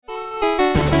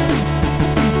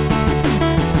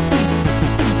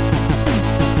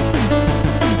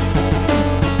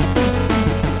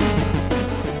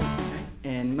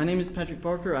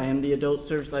Parker. I am the Adult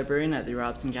Service Librarian at the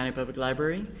Robeson County Public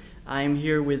Library. I am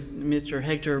here with Mr.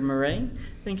 Hector Murray.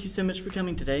 Thank you so much for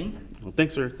coming today. Well,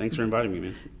 thanks for inviting me,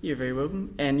 man. You're very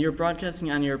welcome. And you're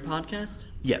broadcasting on your podcast?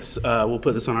 Yes, we'll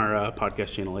put this on our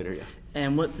podcast channel later, yeah.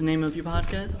 And what's the name of your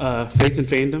podcast? Faith and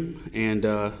Fandom, and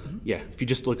yeah, if you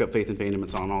just look up Faith and Fandom,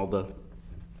 it's on all the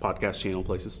podcast channel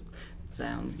places.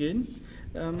 Sounds good.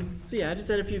 So yeah, I just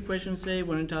had a few questions today.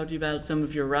 Wanted to talk to you about some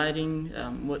of your writing,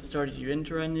 what started you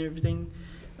into writing and everything.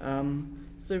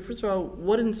 So first of all,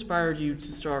 what inspired you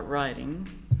to start writing?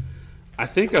 I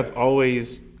think I've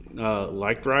always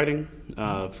liked writing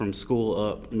from school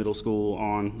up, middle school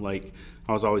on. Like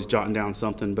I was always jotting down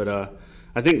something, but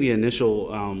I think the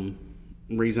initial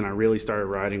reason I really started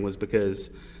writing was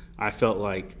because I felt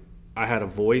like I had a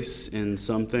voice in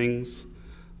some things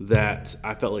that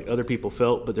I felt like other people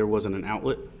felt, but there wasn't an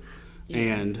outlet. Yeah.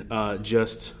 And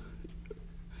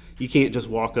you can't just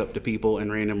walk up to people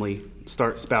and randomly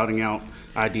start spouting out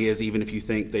ideas, even if you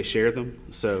think they share them.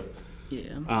 So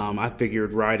yeah. I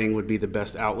figured writing would be the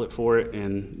best outlet for it,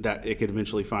 and that it could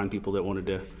eventually find people that wanted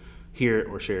to hear it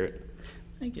or share it.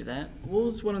 Thank you. That. What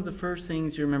was one of the first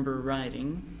things you remember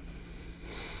writing?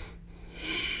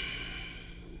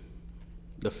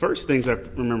 The first things I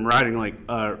remember writing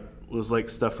was like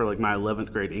stuff for like my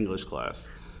 11th grade English class.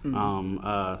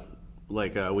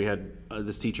 Mm-hmm. We had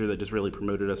this teacher that just really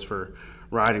promoted us for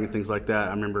writing and things like that.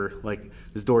 I remember like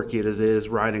as dorky as is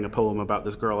writing a poem about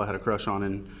this girl I had a crush on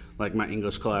in like my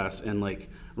English class and like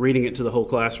reading it to the whole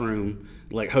classroom,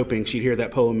 like hoping she'd hear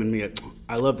that poem and be like,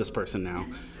 I love this person now.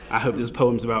 I hope this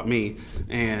poem's about me.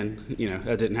 And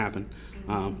that didn't happen.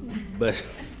 But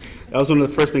that was one of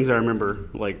the first things I remember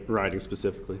like writing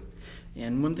specifically.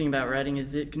 And one thing about writing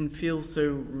is it can feel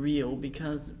so real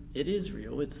because it is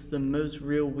real. It's the most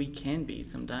real we can be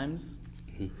sometimes.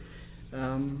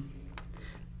 Mm-hmm.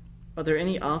 Are there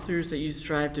any authors that you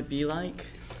strive to be like?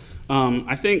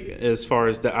 I think as far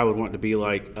as that I would want to be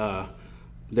like,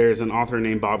 there's an author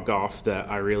named Bob Goff that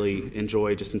I really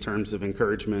enjoy just in terms of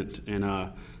encouragement and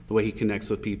the way he connects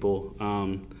with people.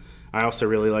 I also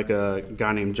really like a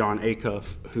guy named Jon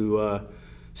Acuff who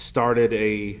started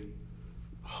a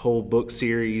whole book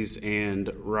series and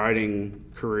writing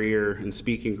career and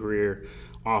speaking career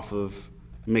off of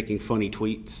making funny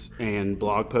tweets and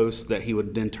blog posts that he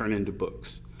would then turn into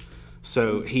books.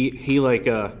 So he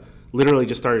literally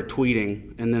just started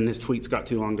tweeting, and then his tweets got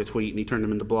too long to tweet and he turned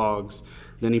them into blogs.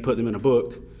 Then he put them in a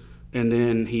book, and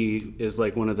then he is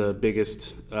like one of the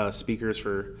biggest speakers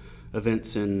for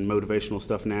events and motivational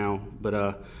stuff now.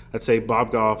 But I'd say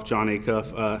Bob Goff, Jon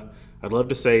Acuff. I'd love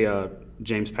to say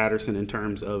James Patterson in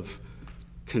terms of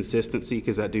consistency,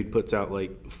 because that dude puts out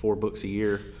like 4 books a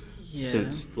year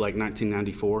since like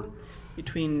 1994.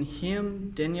 Between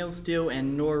him, Danielle Steele,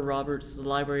 and Nora Roberts, the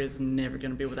library is never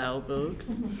going to be without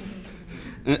books.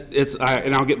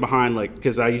 And I'll get behind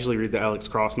because I usually read the Alex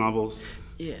Cross novels.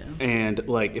 Yeah. And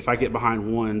like if I get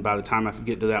behind one, by the time I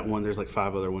get to that one, there's like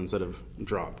 5 other ones that have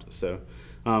dropped. So,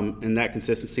 and that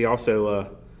consistency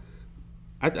also.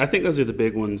 I think those are the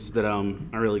big ones that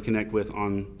I really connect with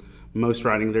on most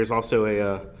writing. There's also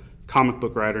a comic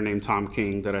book writer named Tom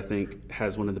King that I think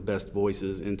has one of the best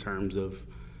voices in terms of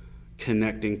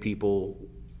connecting people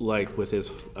like with his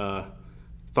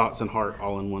thoughts and heart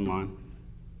all in one line.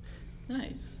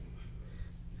 Nice.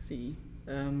 Let's see.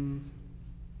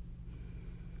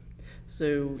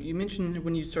 So you mentioned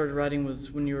when you started writing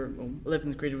was when you were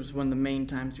 11th grade was one of the main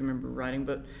times you remember writing,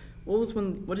 but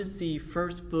what is the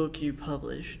first book you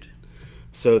published?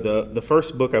 So the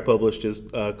first book I published is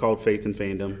called Faith and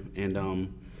Fandom,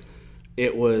 and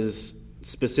it was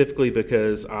specifically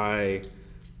because I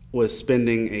was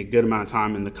spending a good amount of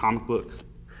time in the comic book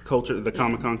culture, the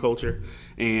Comic-Con culture,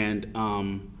 and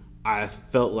I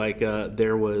felt like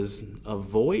there was a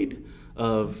void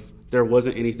there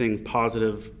wasn't anything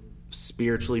positive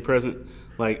spiritually present,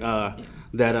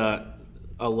 that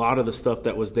a lot of the stuff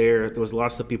that was there was a lot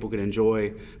of stuff people could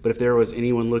enjoy, but if there was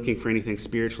anyone looking for anything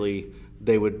spiritually,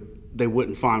 they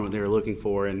wouldn't find what they were looking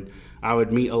for. And I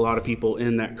would meet a lot of people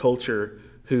in that culture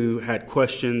who had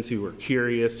questions, who were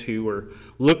curious, who were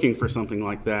looking for something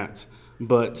like that.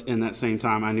 But in that same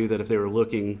time, I knew that if they were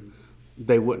looking,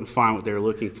 they wouldn't find what they were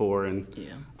looking for. And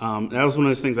that was one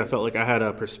of those things I felt like I had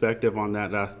a perspective on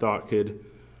that I thought could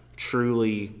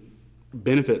truly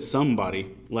benefit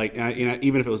somebody,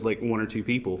 even if it was like 1 or 2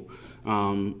 people.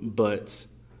 But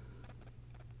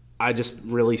I just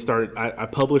really started. I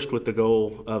published with the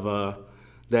goal of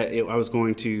I was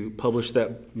going to publish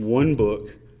that one book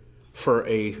for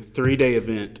a 3-day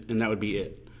event, and that would be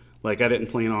it. Like I didn't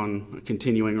plan on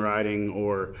continuing writing,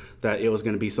 or that it was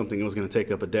going to be something that was going to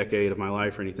take up a decade of my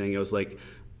life or anything. It was like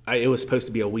it was supposed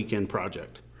to be a weekend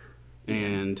project,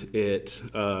 and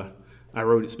I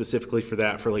wrote it specifically for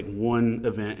that, for like one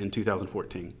event in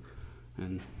 2014,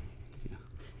 and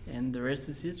And the rest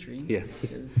is history. Yeah.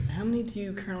 How many do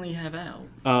you currently have out?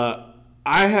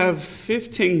 I have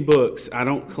 15 books. I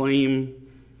don't claim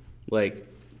like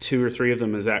 2 or 3 of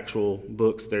them as actual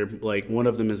books. They're like, one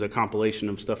of them is a compilation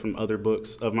of stuff from other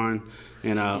books of mine,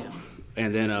 and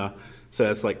then so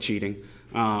that's like cheating.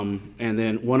 And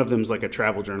then one of them is like a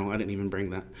travel journal. I didn't even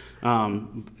bring that,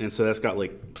 and so that's got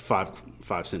like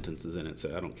five sentences in it.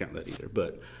 So I don't count that either.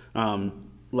 But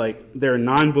like, there are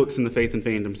 9 books in the Faith and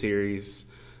Fandom series.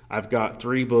 I've got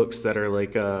 3 books that are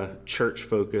like church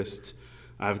focused.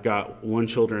 I've got 1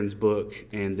 children's book,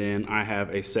 and then I have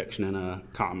a section in a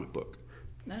comic book.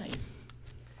 Nice.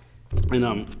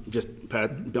 And just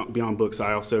beyond books,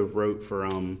 I also wrote for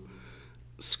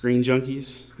Screen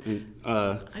Junkies. And,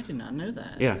 I did not know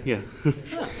that. yeah.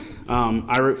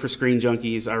 I wrote for Screen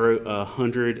Junkies. I wrote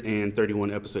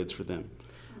 131 episodes for them.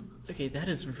 Okay, that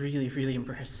is really, really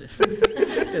impressive.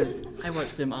 Because I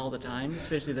watch them all the time,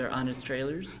 especially their Honest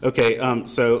trailers. Okay,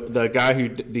 so the guy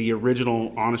the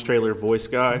original Honest Trailer voice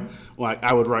guy, like,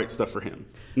 I would write stuff for him.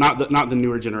 Not the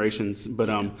newer generations,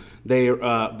 but they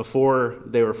before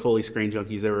they were fully Screen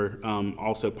Junkies, they were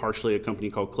also partially a company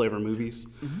called Clever Movies,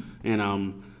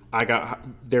 and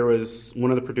there was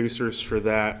one of the producers for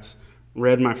that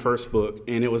read my first book,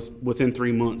 and it was within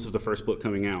 3 months of the first book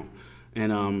coming out.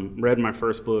 And read my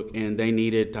first book, and they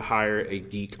needed to hire a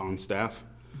geek on staff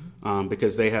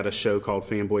because they had a show called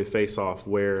Fanboy Face Off,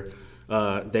 where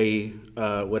they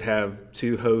would have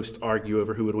 2 hosts argue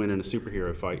over who would win in a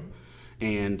superhero fight.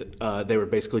 And they were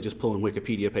basically just pulling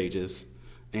Wikipedia pages,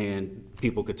 and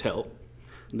people could tell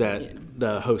that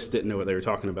the hosts didn't know what they were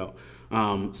talking about.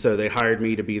 So they hired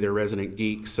me to be their resident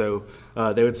geek. So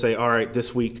they would say, all right,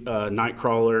 this week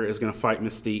Nightcrawler is going to fight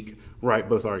Mystique, write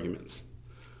both arguments.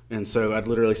 And so I'd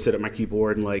literally sit at my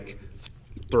keyboard and like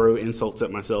throw insults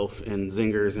at myself and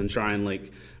zingers and try and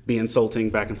like be insulting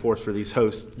back and forth for these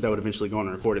hosts that would eventually go on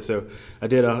and record it. So I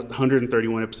did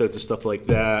 131 episodes of stuff like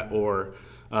that, or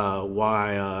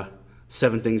why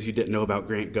 7 Things You Didn't Know About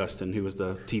Grant Gustin, who was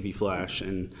the TV Flash,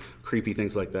 and creepy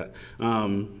things like that.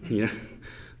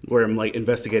 Where I'm like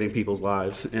investigating people's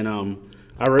lives. And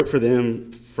I wrote for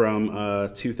them from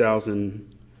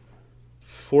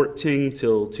 2014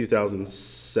 till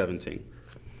 2017.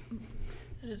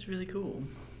 That is really cool.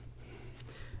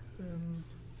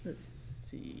 Let's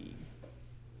see.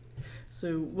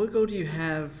 So, what goal do you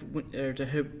have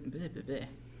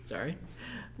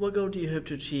What goal do you hope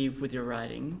to achieve with your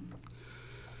writing?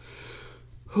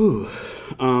 On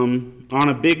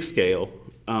a big scale,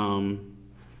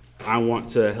 I want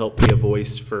to help be a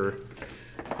voice for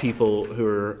people who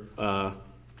are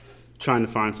trying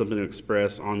to find something to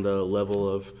express on the level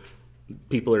of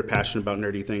people who are passionate about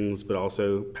nerdy things, but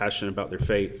also passionate about their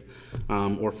faith,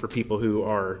 or for people who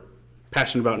are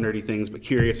passionate about nerdy things but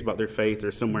curious about their faith,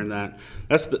 or somewhere in that.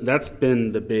 That's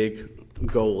been the big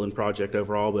goal and project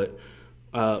overall. But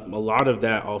a lot of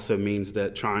that also means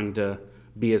that trying to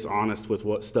be as honest with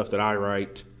what stuff that I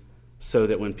write, so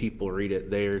that when people read it,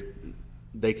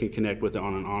 they can connect with it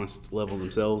on an honest level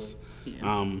themselves.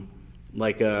 Yeah.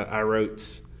 I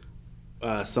wrote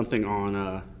something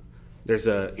on there's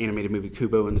a animated movie,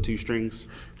 Kubo and the Two Strings.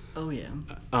 Oh yeah.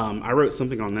 I wrote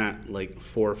something on that like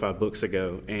 4 or 5 books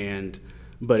ago,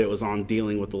 but it was on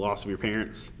dealing with the loss of your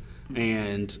parents.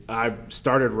 And I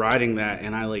started writing that,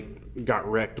 and I like got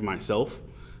wrecked myself,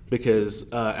 because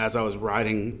as I was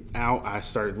writing out, I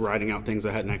started writing out things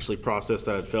I hadn't actually processed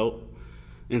that I'd felt.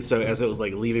 And so as it was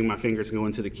like leaving my fingers and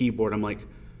going to the keyboard, I'm like,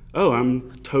 oh,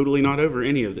 I'm totally not over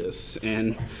any of this,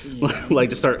 and like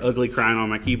just start ugly crying on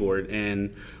my keyboard.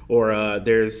 Or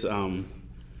there's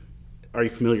are you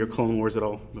familiar with Clone Wars at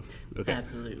all? Okay.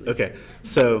 Absolutely. Okay,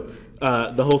 so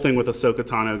the whole thing with Ahsoka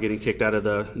Tano getting kicked out of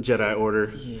the Jedi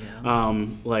Order,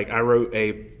 I wrote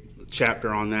a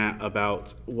chapter on that,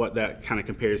 about what that kind of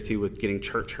compares to with getting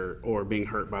church hurt or being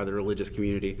hurt by the religious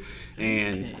community.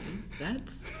 And okay.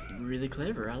 That's really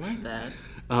clever. I like that.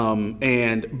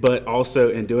 But also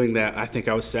in doing that, I think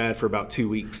I was sad for about 2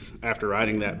 weeks after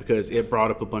writing that, because it brought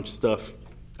up a bunch of stuff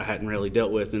I hadn't really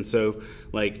dealt with. And so,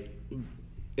 like,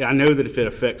 I know that if it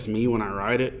affects me when I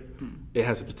write it, it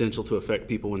has the potential to affect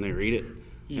people when they read it.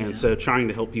 Yeah. And so trying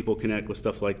to help people connect with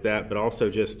stuff like that, but also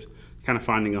just kind of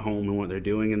finding a home in what they're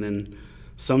doing. And then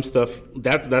some stuff,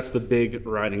 that's the big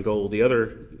writing goal. The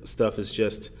other stuff is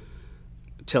just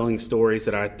telling stories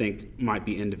that I think might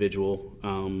be individual.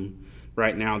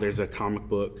 Right now there's a comic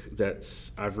book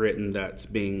I've written that's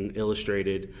being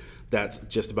illustrated, that's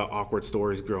just about awkward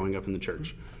stories growing up in the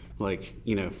church. like,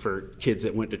 you know, for kids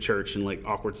that went to church, and like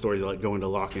awkward stories like going to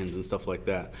lock-ins and stuff like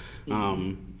that.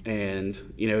 And,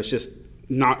 you know, it's just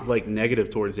not like negative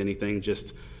towards anything,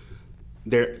 just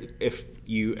there. If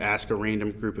you ask a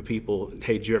random group of people,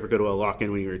 hey, did you ever go to a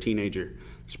lock-in when you were a teenager?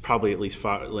 There's probably at least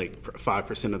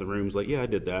 5% of the rooms like, yeah, I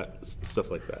did that, stuff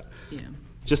like that. Yeah.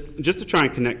 Just to try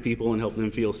and connect people and help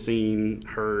them feel seen,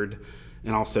 heard,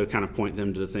 and also kind of point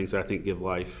them to the things that I think give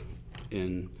life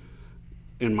in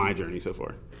my journey so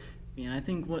far. Yeah, and I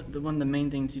think one of the main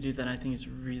things you do that I think is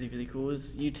really, really cool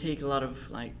is you take a lot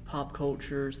of like pop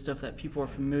culture stuff that people are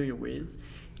familiar with,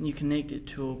 and you connect it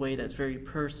to a way that's very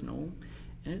personal,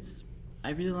 and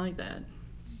I really like that.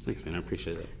 Thanks, man. I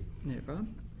appreciate it. Yeah, Rob.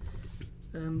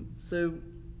 So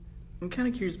I'm kind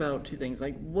of curious about two things.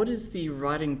 Like, what is the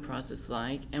writing process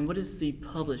like, and what is the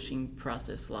publishing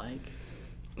process like?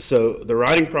 So the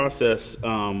writing process,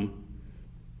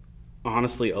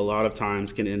 honestly, a lot of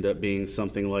times can end up being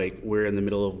something like we're in the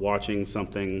middle of watching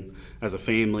something as a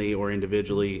family or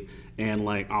individually, and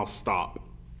like I'll stop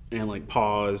and like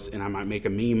pause, and I might make a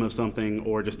meme of something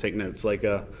or just take notes. Like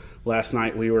last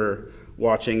night we were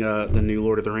watching the new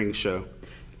Lord of the Rings show.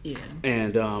 Yeah.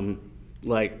 And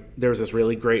like there was this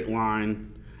really great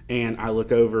line, and I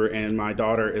look over and my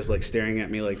daughter is like staring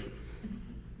at me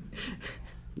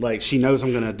like she knows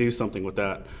I'm gonna do something with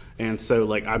that. And so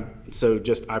like I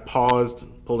paused,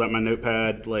 pulled out my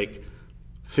notepad, like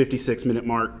 56-minute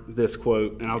mark this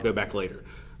quote, and I'll go back later.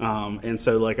 And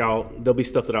so like there'll be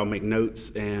stuff that I'll make notes,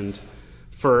 and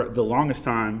for the longest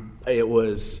time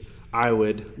because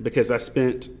I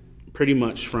spent pretty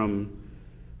much from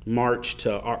March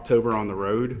to October on the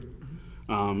road,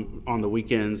 on the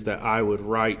weekends, that I would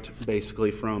write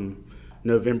basically from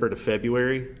November to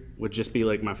February would just be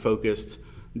like my focused,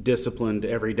 disciplined,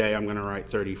 every day I'm going to write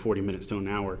 30, 40 minutes to an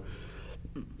hour.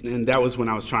 And that was when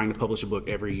I was trying to publish a book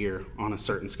every year on a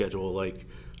certain schedule. Like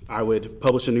I would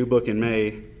publish a new book in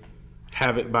May,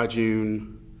 have it by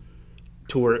June,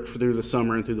 tour it through the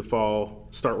summer and through the fall,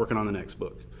 start working on the next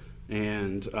book.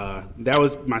 And that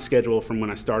was my schedule from when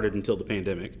I started until the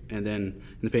pandemic. And then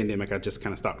in the pandemic, I just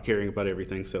kind of stopped caring about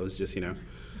everything. So it's just,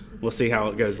 we'll see how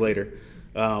it goes later.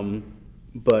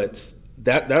 But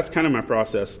that's kind of my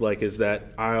process, like, is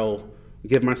that I'll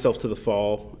give myself to the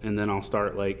fall, and then I'll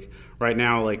start, like, right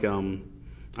now, like,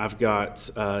 I've got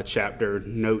chapter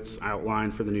notes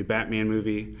outlined for the new Batman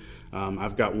movie.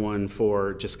 I've got one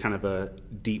for just kind of a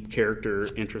deep character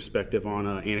introspective on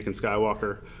Anakin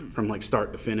Skywalker from like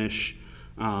start to finish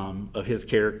of his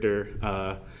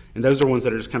character. And those are ones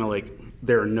that are just kind of like,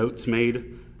 there are notes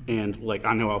made, and like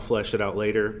I know I'll flesh it out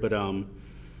later. But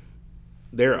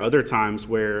there are other times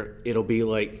where it'll be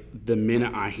like the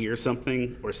minute I hear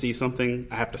something or see something,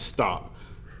 I have to stop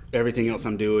everything else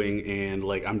I'm doing, and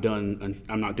like I'm done, and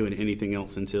I'm not doing anything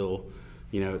else until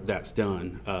that's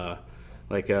done.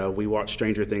 We watched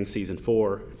Stranger Things season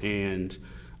 4, and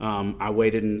I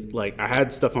waited, and like I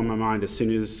had stuff on my mind as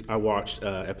soon as I watched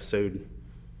episode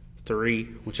 3,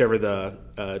 whichever the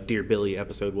Dear Billy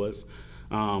episode was,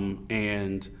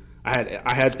 and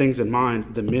I had things in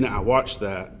mind the minute I watched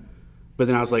that, but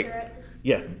then I was like,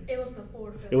 yeah, it was the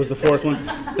fourth. It was the fourth one.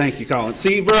 Thank you, Colin.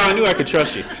 See, bro, I knew I could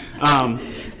trust you.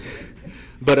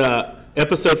 But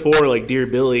episode 4, like Dear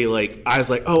Billy, like I was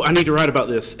like, oh, I need to write about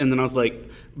this, and then I was like,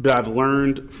 but I've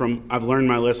learned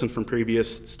my lesson from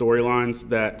previous storylines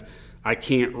that I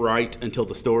can't write until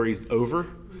the story's over,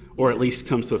 or at least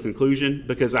comes to a conclusion,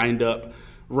 because I end up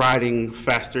writing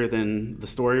faster than the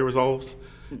story resolves.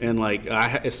 And like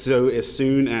as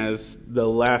soon as the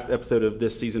last episode of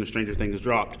this season of Stranger Things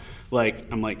dropped, like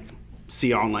I'm like, see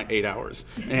y'all in like 8 hours,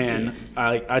 and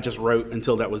I just wrote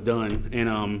until that was done,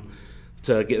 and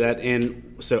to get that.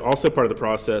 And so also part of the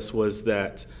process was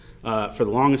that for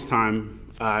the longest time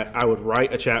I would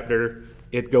write a chapter,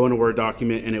 it'd go in a Word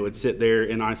document, and it would sit there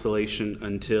in isolation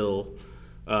until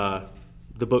the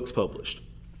book's published.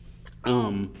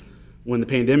 When the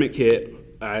pandemic hit,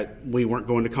 we weren't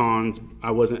going to cons.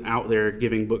 I wasn't out there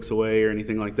giving books away or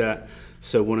anything like that.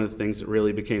 So one of the things that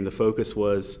really became the focus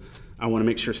was I want to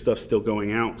make sure stuff's still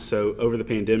going out. So over the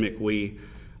pandemic, we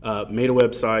made a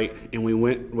website, and we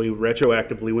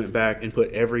retroactively went back and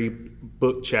put every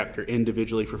book chapter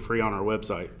individually for free on our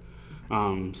website.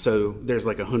 So there's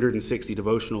like 160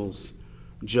 devotionals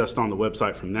just on the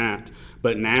website from that.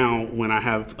 But now when I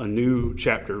have a new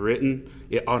chapter written,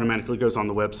 it automatically goes on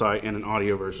the website, and an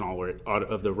audio version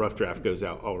of the rough draft goes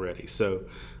out already. So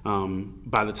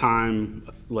by the time,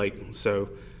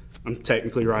 I'm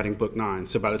technically writing book 9.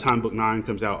 So by the time book 9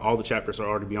 comes out, all the chapters will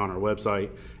already be on our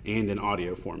website and in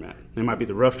audio format. They might be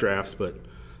the rough drafts, but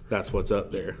that's what's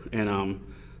up there. And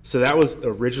so that was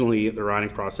originally the writing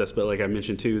process, but like I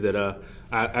mentioned too, that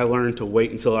I learned to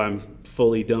wait until I'm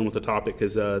fully done with the topic,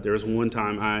 because there was one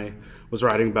time I was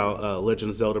writing about Legend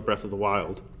of Zelda Breath of the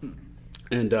Wild,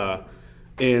 and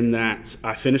in that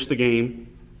I finished the game,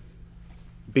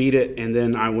 beat it, and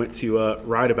then I went to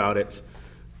write about it,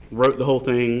 wrote the whole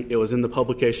thing. It was in the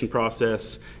publication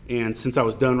process, and since I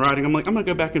was done writing, I'm like, I'm gonna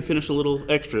go back and finish a little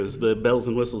extras, the bells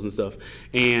and whistles and stuff.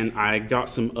 And I got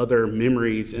some other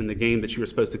memories in the game that you were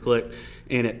supposed to collect,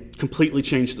 and it completely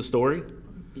changed the story.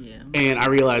 Yeah. And I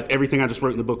realized everything I just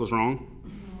wrote in the book was wrong.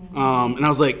 And I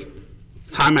was like,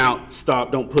 time out,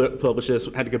 stop, don't publish this.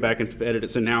 Had to go back and edit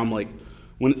it. So now I'm like,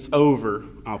 when it's over,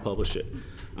 I'll publish it.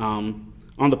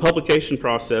 On the publication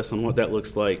process, on what that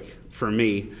looks like for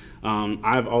me,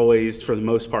 I've always, for the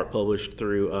most part, published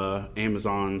through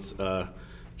Amazon's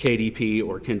KDP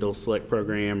or Kindle Select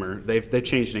program, or they've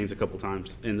changed names a couple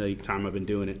times in the time I've been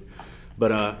doing it.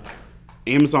 But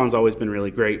Amazon's always been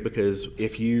really great, because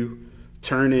if you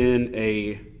turn in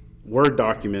a Word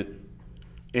document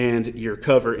and your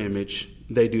cover image,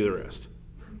 they do the rest.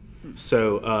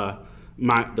 So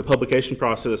the publication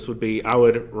process would be, I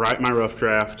would write my rough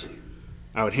draft,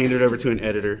 I would hand it over to an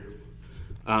editor.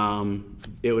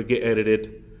 It would get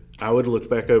edited. I would look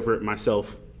back over it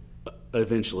myself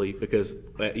eventually, because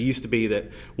it used to be that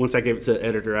once I gave it to the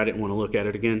editor, I didn't want to look at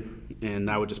it again,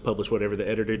 and I would just publish whatever the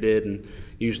editor did, and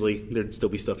usually there'd still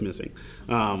be stuff missing.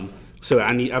 So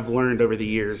I've learned over the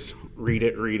years, read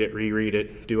it, reread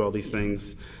it, do all these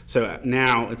things. So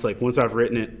now it's like, once I've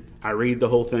written it, I read the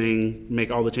whole thing,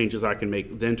 make all the changes I can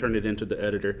make, then turn it into the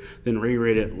editor, then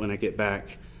reread it when I get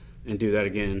back, and do that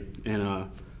again.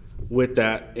 And with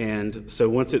that, and so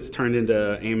once it's turned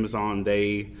into Amazon,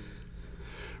 they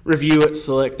review it,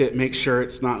 select it, make sure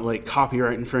it's not like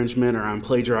copyright infringement or I'm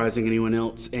plagiarizing anyone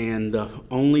else. And the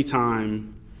only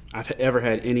time I've ever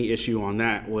had any issue on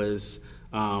that was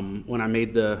when I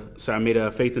made a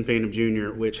Faith and Fandom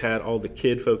Junior, which had all the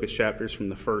kid-focused chapters from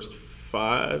the first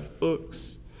 5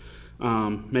 books,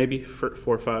 maybe 4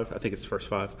 or 5. I think it's the first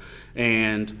 5,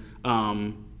 and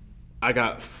I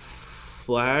got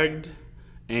flagged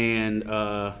and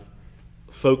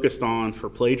focused on for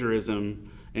plagiarism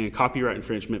and copyright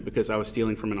infringement because I was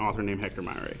stealing from an author named Hector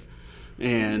Myre.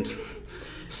 And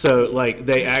so like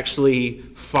they actually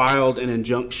filed an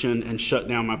injunction and shut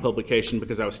down my publication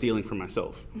because I was stealing from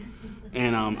myself.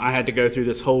 And I had to go through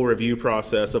this whole review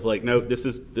process of like, nope, this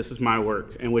is my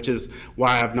work, and which is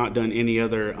why I've not done any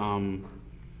other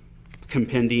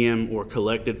compendium or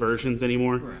collected versions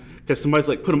anymore. Because somebody's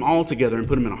like, put them all together and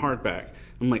put them in a hardback.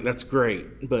 I'm like, that's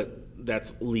great, but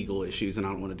that's legal issues, and I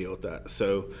don't want to deal with that.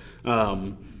 So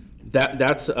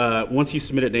that's once you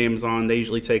submit it to Amazon, they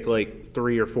usually take like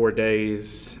 3 or 4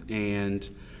 days, and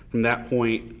from that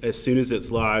point, as soon as it's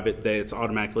live, it's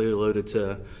automatically loaded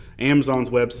to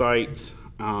Amazon's website,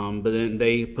 but then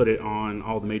they put it on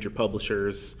all the major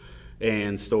publishers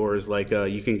and stores. Like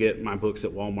you can get my books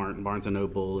at Walmart and Barnes &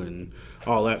 Noble and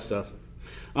all that stuff.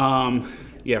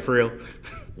 Yeah, for real.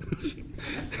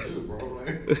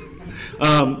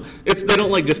 They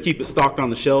don't like just keep it stocked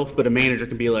on the shelf, but a manager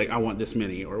can be like, I want this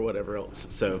many or whatever else.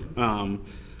 So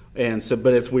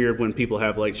but it's weird when people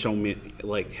have like shown me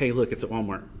like, hey, look, it's at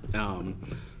Walmart.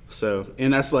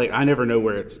 And that's like, I never know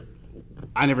where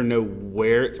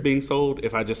it's being sold.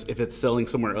 If it's selling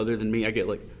somewhere other than me,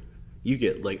 you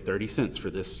get like 30 cents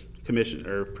for this commission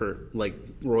or per like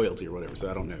royalty or whatever. So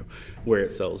I don't know where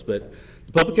it sells, but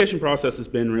the publication process has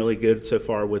been really good so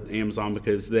far with Amazon,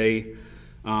 because they,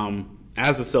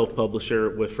 as a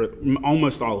self-publisher,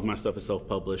 almost all of my stuff is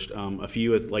self-published. A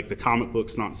few of like the comic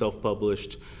books not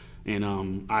self-published,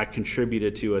 and I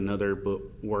contributed to another book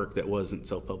work that wasn't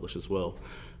self-published as well.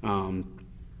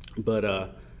 But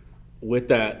with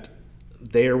that,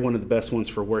 they're one of the best ones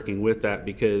for working with that,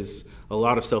 because a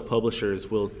lot of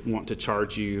self-publishers will want to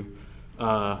charge you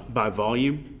by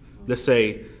volume. Let's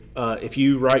say if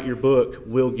you write your book,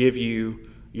 we'll give you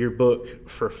your book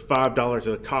for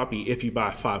 $5 a copy if you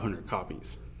buy 500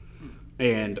 copies.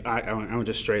 And I would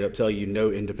just straight up tell you,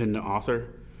 no independent author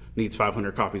needs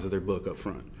 500 copies of their book up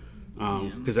front,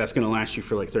 because that's going to last you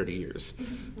for like 30 years.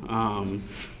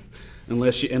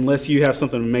 Unless you have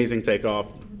something amazing take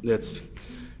off, that's,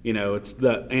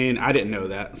 and I didn't know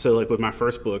that. So like with my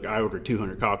first book, I ordered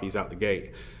 200 copies out the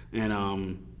gate,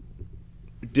 and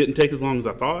it didn't take as long as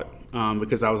I thought,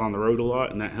 because I was on the road a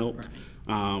lot, and that helped.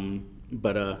 Right.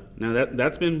 No,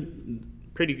 that's been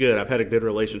pretty good. I've had a good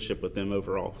relationship with them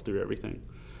overall through everything,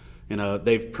 and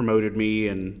they've promoted me,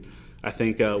 and I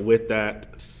think with that,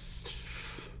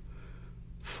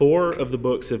 4 of the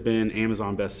books have been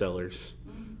Amazon bestsellers.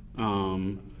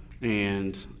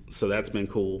 and so that's been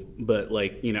cool. But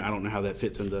like, I don't know how that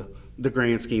fits into the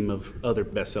grand scheme of other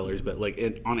bestsellers, but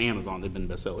like on Amazon they've been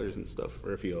bestsellers and stuff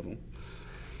for a few of them.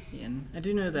 Yeah, and I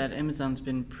do know that Amazon's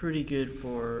been pretty good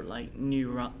for like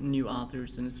new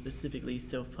authors and specifically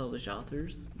self-published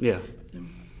authors. Yeah. So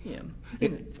yeah, I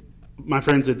think My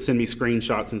friends would send me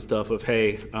screenshots and stuff of,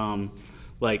 hey,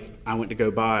 like I went to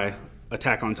go buy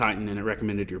Attack on Titan and it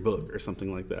recommended your book or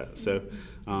something like that. So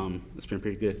it's been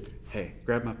pretty good. Hey,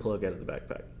 grab my plug out of the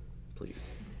backpack, please.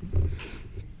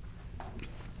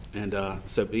 And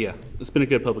but yeah, it's been a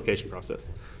good publication process.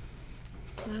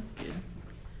 that's good.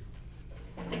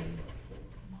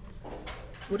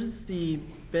 What is the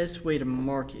best way to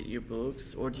market your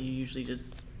books, or do you usually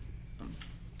just?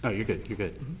 Oh, you're good. You're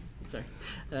good. Sorry.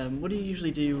 What do you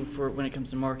usually do for when it comes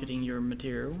to marketing your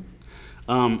material?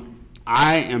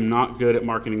 I am not good at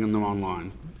marketing them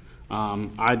online.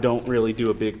 I don't really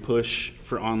do a big push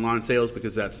for online sales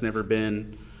because that's never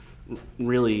been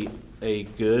really a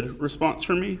good response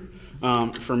for me.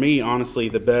 For me, honestly,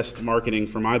 the best marketing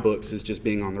for my books is just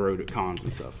being on the road at cons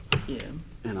and stuff. Yeah.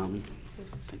 And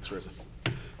thanks, Rosa.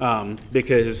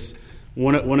 Because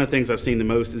one of the things I've seen the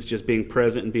most is just being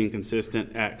present and being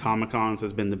consistent at Comic-Cons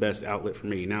has been the best outlet for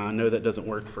me. Now, I know that doesn't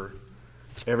work for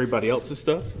everybody else's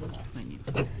stuff.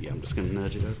 Yeah, I'm just going to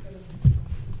nudge it up.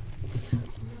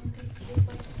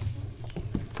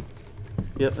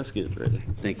 Yep, that's good right there.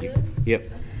 Thank you.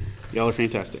 Yep. Y'all are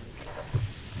fantastic.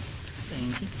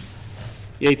 Thank you.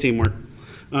 Yay, teamwork.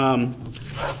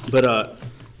 But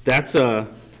that's going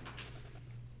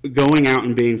out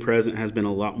and being present has been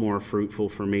a lot more fruitful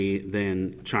for me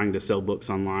than trying to sell books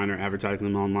online or advertising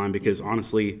them online, because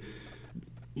honestly,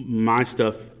 my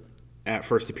stuff at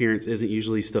first appearance isn't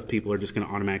usually stuff people are just going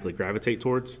to automatically gravitate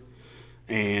towards.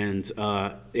 And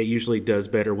it usually does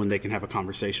better when they can have a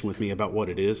conversation with me about what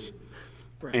it is.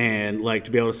 Right. And like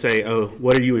to be able to say, oh,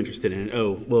 what are you interested in?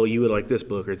 Oh, well, you would like this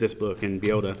book or this book, and be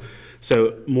able to.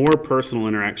 So more personal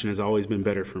interaction has always been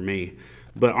better for me.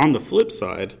 But on the flip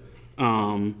side,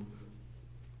 so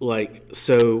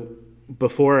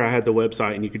before I had the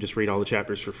website and you could just read all the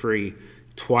chapters for free,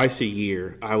 twice a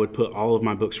year I would put all of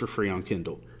my books for free on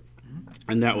Kindle.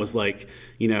 And that was like,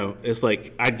 it's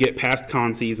like I'd get past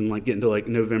con season, like get into like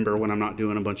November when I'm not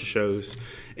doing a bunch of shows,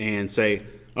 and say,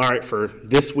 all right, for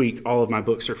this week, all of my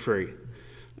books are free.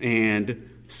 And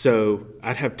so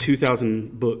I'd have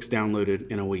 2,000 books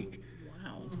downloaded in a week.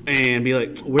 Wow. And be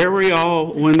like, where were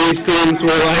y'all when these things were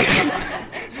like,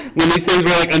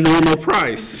 a normal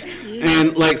price?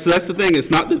 And like, so that's the thing. It's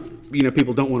not that,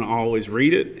 people don't want to always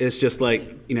read it. It's just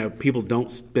like, people don't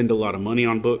spend a lot of money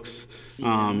on books.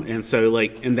 And so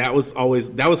like, and that was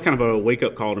kind of a wake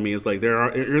up call to me, is like,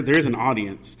 there's an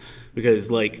audience, because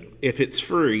like, if it's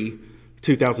free,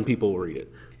 2,000 people will read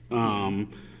it.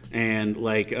 And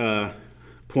like,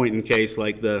 point in case,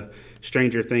 like the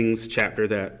Stranger Things chapter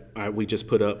that we just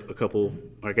put up a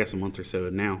month or so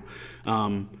now.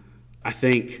 I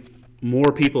think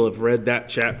more people have read that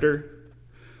chapter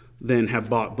than have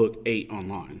bought book 8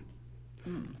 online.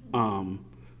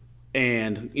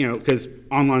 And, because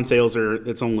online sales are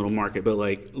its own little market, but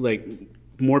like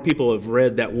more people have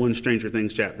read that one Stranger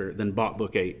Things chapter than bought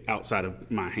book 8 outside of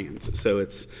my hands. So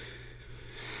it's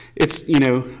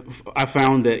I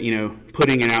found that,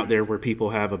 putting it out there where people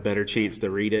have a better chance to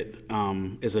read it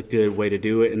is a good way to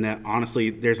do it. And that honestly,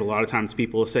 there's a lot of times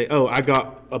people will say, oh, I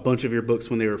got a bunch of your books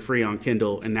when they were free on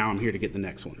Kindle, and now I'm here to get the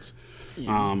next ones.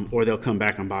 Yeah. Or they'll come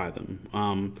back and buy them.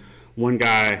 One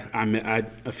guy, I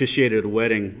officiated a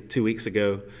wedding 2 weeks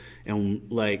ago, and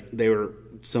like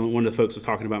one of the folks was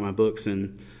talking about my books,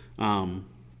 and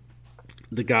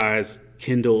the guy's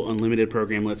Kindle Unlimited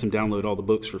program lets him download all the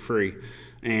books for free.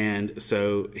 And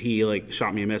so he like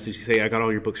shot me a message. He said, hey, I got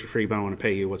all your books for free, but I want to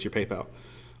pay you. What's your PayPal?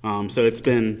 So it's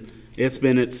been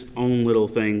its own little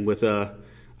thing with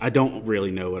I don't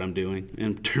really know what I'm doing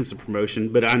in terms of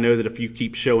promotion, but I know that if you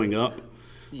keep showing up,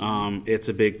 it's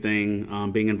a big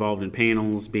thing. Being involved in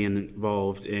panels, being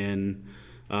involved in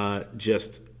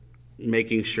just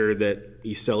making sure that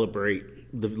you celebrate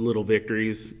the little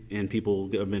victories, and people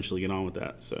eventually get on with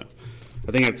that. So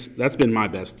I think that's been my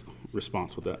best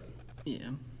response with that.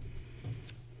 Yeah.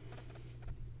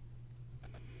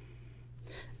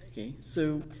 Okay,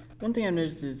 so one thing I've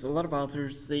noticed is a lot of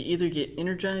authors, they either get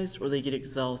energized or they get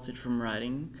exhausted from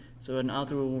writing. So an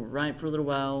author will write for a little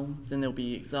while, then they'll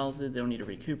be exhausted, they'll need to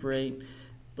recuperate.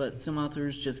 But some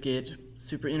authors just get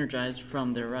super energized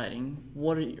from their writing.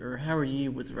 How are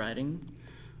you with writing?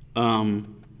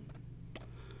 I'm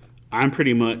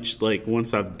pretty much like,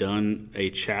 once I've done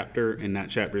a chapter and that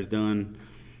chapter is done,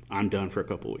 I'm done for a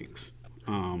couple weeks.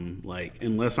 Like,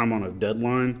 unless I'm on a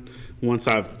deadline, once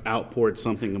I've outpoured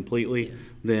something completely,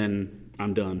 then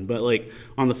I'm done. But, like,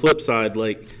 on the flip side,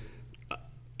 like,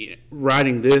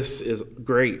 writing this is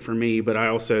great for me, but I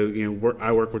also,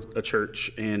 I work with a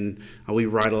church, and we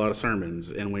write a lot of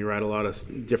sermons, and we write a lot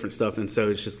of different stuff. And so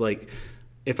it's just like,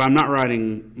 if I'm not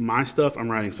writing my stuff, I'm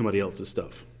writing somebody else's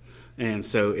stuff. And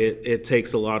so it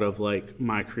takes a lot of, like,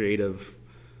 my creative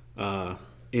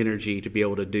energy to be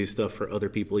able to do stuff for other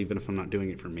people, even if I'm not doing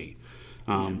it for me.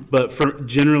 But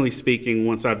generally speaking,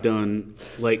 once I've done,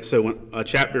 like, so a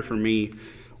chapter for me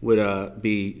would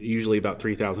be usually about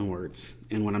 3,000 words.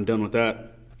 And when I'm done with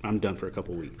that, I'm done for a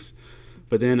couple weeks.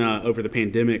 But then over the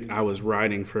pandemic, I was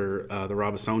writing for the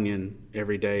Robisonian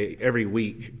every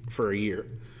week for a year.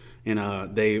 And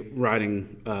they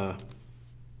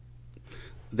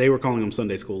were calling them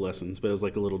Sunday school lessons, but it was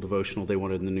like a little devotional they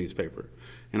wanted in the newspaper.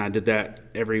 And I did that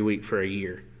every week for a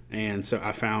year. And so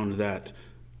I found that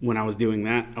when I was doing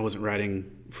that, I wasn't writing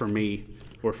for me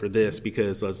or for this,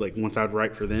 because I was like, once I'd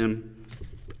write for them,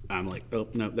 I'm like, oh,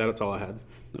 no, that's all I had.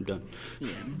 I'm done. Yeah.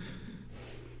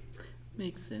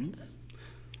 Makes sense.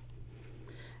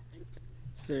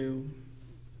 So,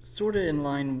 sort of in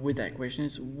line with that question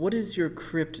is, what is your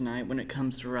kryptonite when it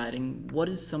comes to writing? What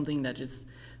is something that just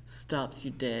stops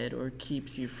you dead or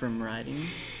keeps you from writing?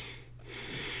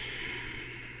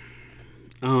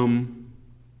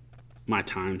 My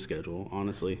time schedule,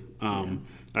 honestly.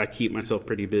 I keep myself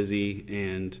pretty busy,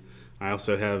 and I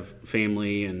also have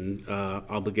family and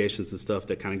obligations and stuff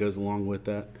that kind of goes along with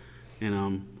that. And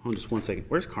hold on just one second.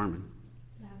 Where's Carmen?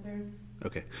 Bathroom.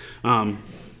 Okay.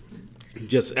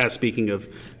 Just as speaking of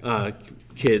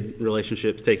kid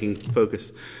relationships taking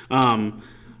focus,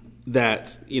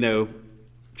 that,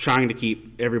 trying to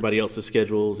keep everybody else's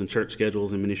schedules and church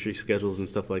schedules and ministry schedules and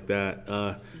stuff like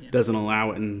that doesn't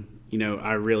allow it. And,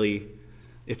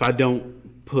 if I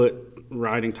don't put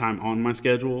writing time on my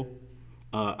schedule,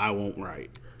 I won't write.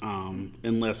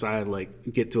 Unless I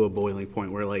get to a boiling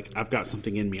point where I've got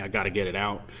something in me, I got to get it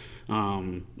out.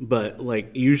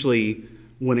 But usually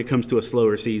when it comes to a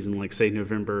slower season, like say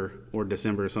November or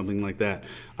December or something like that,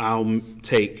 I'll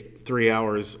take 3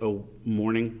 hours a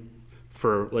morning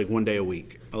for 1 day a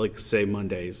week. Say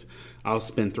Mondays, I'll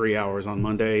spend 3 hours on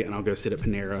Monday and I'll go sit at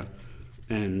Panera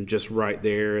and just write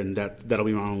there, and that'll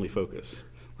be my only focus.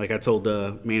 Like I told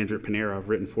the manager at Panera, I've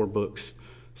written 4 books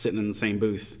sitting in the same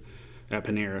booth at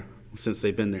Panera since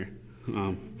they've been there.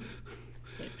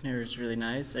 Panera is really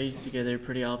nice. I used to go there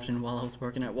pretty often while I was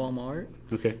working at Walmart.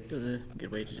 Okay. It was a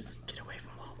good way to just get away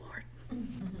from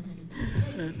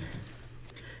Walmart.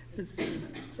 Let's see.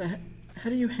 So how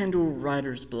do you handle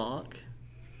writer's block?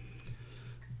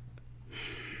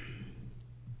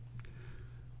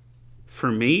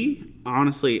 For me,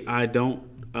 honestly, I don't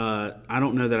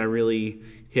know that I really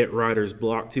hit writer's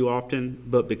block too often,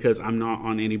 but because I'm not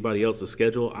on anybody else's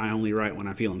schedule, I only write when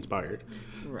I feel inspired.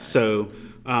 Right. So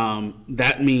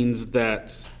that means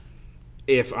that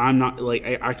if I'm not,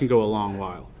 I can go a long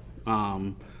while.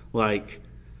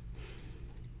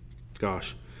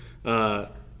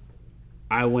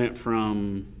 I went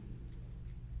from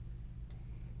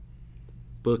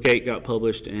Book 8 got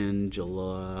published in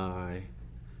July.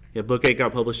 Yeah, Book 8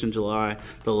 got published in July.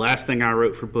 The last thing I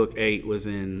wrote for Book 8 was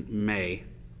in May.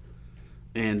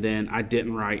 And then I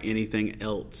didn't write anything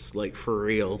else, for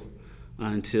real,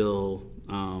 until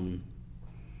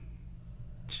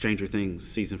Stranger Things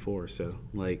Season 4. So,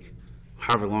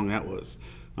 however long that was.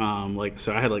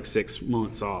 So I had 6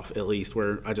 months off, at least,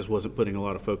 where I just wasn't putting a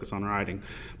lot of focus on writing.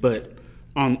 But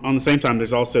on the same time,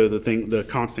 there's also the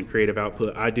constant creative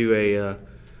output. I do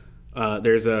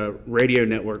there's a radio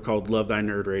network called Love Thy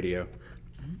Nerd Radio.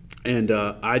 And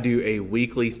I do a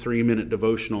weekly 3-minute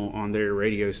devotional on their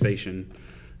radio station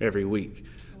every week.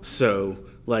 So,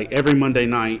 every Monday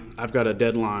night, I've got a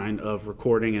deadline of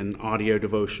recording an audio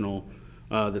devotional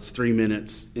that's 3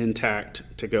 minutes intact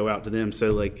to go out to them.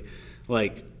 So,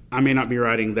 I may not be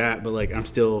writing that, but, I'm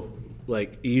still,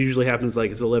 it usually happens,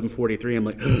 it's 11:43. I'm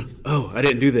like, oh, I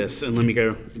didn't do this, and let me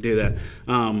go do that.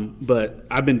 But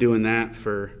I've been doing that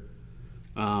for...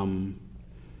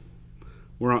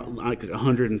 we're on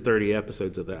 130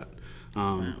 episodes of that.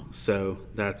 Wow. So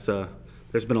that's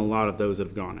there's been a lot of those that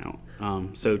have gone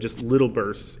out. So just little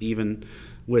bursts even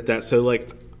with that. So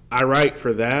I write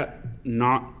for that,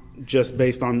 not just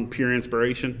based on pure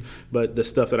inspiration, but the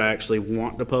stuff that I actually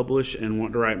want to publish and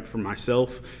want to write for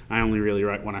myself, I only really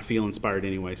write when I feel inspired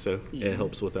anyway. So It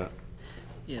helps with that.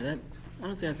 Yeah,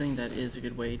 honestly, I think that is a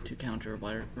good way to counter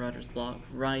writer's block.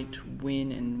 Write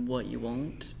when and what you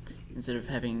want, instead of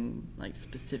having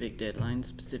specific deadlines,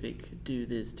 specific do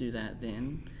this, do that,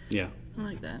 then. Yeah. I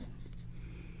like that.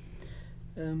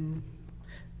 Um,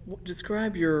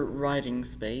 Describe your writing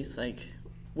space, like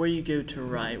where you go to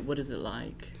write. What is it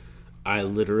like? I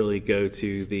literally go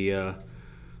to the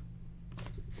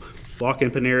walk in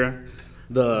Panera.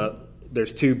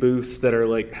 There's two booths that are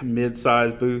like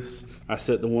mid-sized booths. I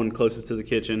sit the one closest to the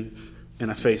kitchen,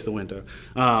 and I face the window.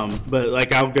 But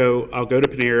like I'll go to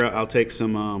Panera. I'll take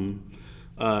some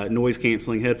noise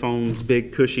canceling headphones,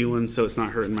 big cushy ones, so it's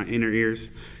not hurting my inner ears,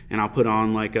 and I'll put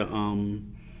on like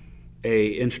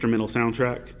a instrumental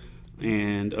soundtrack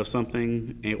and of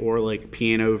something, or like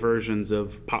piano versions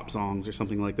of pop songs or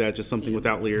something like that, just something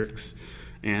without lyrics.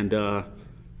 And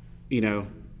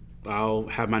I'll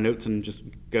have my notes and just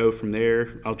go from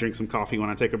there. I'll drink some coffee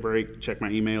when I take a break, check my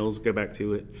emails, go back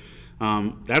to it.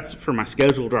 That's for my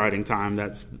scheduled writing time.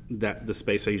 That's the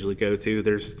space I usually go to.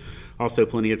 There's also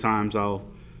plenty of times I'll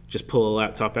just pull a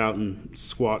laptop out and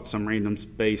squat some random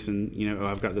space, and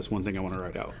I've got this one thing I want to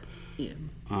write out. Yeah.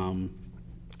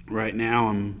 Right now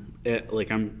I'm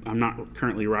not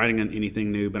currently writing on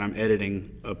anything new, but I'm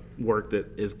editing a work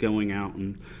that is going out,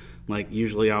 and like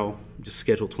usually I'll just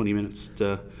schedule 20 minutes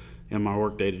in my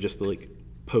work day to just like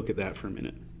poke at that for a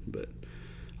minute. But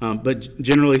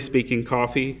generally speaking,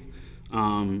 coffee,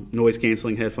 noise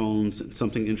canceling headphones,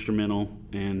 something instrumental,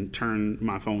 and turn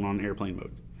my phone on airplane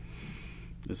mode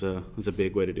is a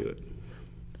big way to do it.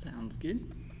 Sounds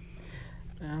good.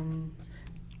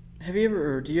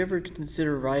 Do you ever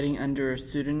consider writing under a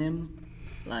pseudonym,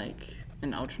 like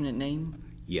an alternate name?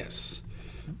 Yes.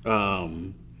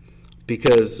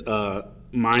 Because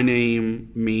my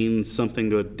name means something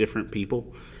to different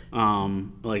people.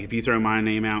 Like if you throw my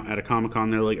name out at a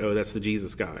Comic-Con, they're like, oh, that's the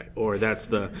Jesus guy, or that's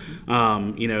the,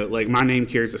 like my name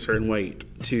carries a certain weight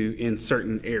in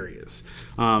certain areas.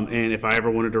 And if I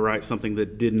ever wanted to write something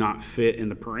that did not fit in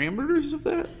the parameters of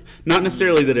that, not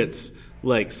necessarily that it's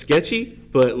like sketchy,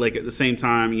 but like at the same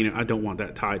time, I don't want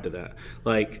that tied to that.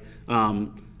 Like,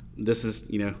 this is,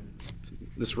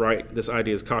 this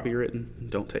idea is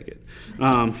copywritten. Don't take it.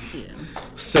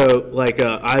 So like,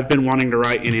 I've been wanting to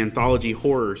write an anthology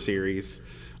horror series,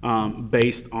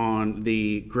 based on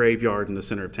the graveyard in the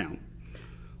center of town.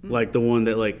 Like the one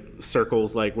that like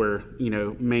circles like where,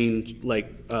 main,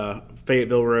 like,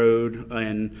 Fayetteville Road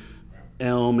and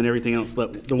Elm and everything else,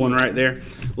 the one right there.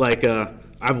 Like,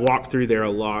 I've walked through there a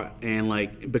lot, and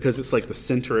like because it's like the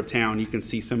center of town, you can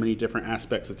see so many different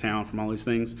aspects of town from all these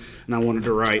things. And I wanted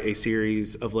to write a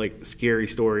series of like scary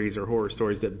stories or horror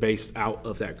stories that based out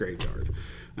of that graveyard.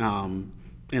 And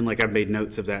like I've made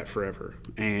notes of that forever,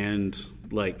 and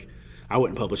like I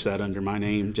wouldn't publish that under my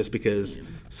name just because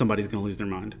somebody's going to lose their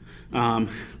mind.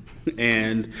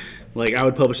 And like I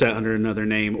would publish that under another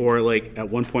name, or like at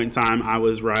one point in time I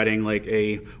was writing like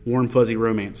a warm fuzzy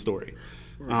romance story.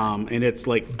 And it's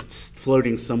like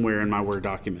floating somewhere in my Word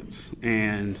documents.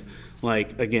 And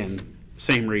like, again,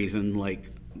 same reason, like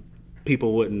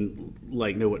people wouldn't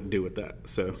like know what to do with that.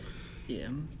 So yeah,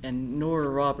 and Nora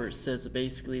Roberts says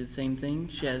basically the same thing.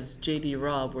 She has J.D.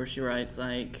 Robb, where she writes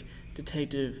like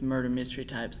detective murder mystery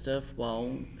type stuff,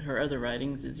 while her other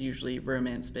writings is usually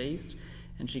romance based,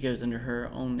 and she goes under her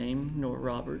own name, Nora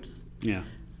Roberts. Yeah.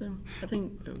 So I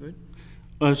think good.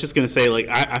 I was just going to say, like,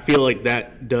 I feel like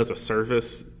that does a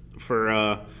service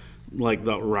for, like,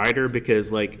 the writer,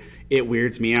 because, like, it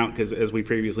weirds me out because, as we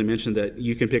previously mentioned, that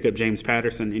you can pick up James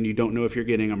Patterson and you don't know if you're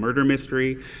getting a murder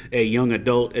mystery, a young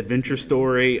adult adventure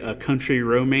story, a country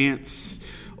romance,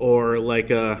 or, like,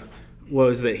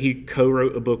 he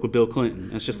co-wrote a book with Bill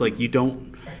Clinton. It's just like you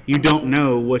don't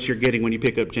know what you're getting when you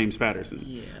pick up James Patterson.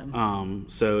 Yeah.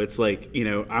 So it's like,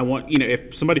 I want,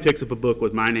 if somebody picks up a book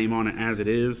with my name on it as it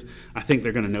is, I think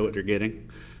they're going to know what they're getting.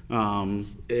 And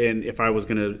if I was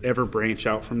going to ever branch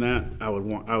out from that, I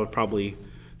would probably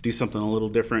do something a little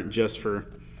different just for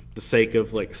the sake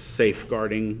of like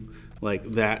safeguarding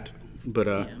like that. But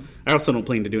I also don't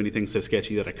plan to do anything so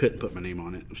sketchy that I couldn't put my name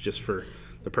on it. It's just for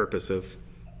the purpose of,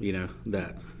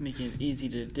 that. Making it easy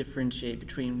to differentiate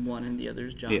between one and the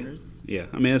other's genres. Yeah.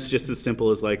 I mean, it's just as simple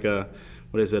as like,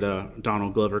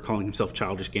 Donald Glover calling himself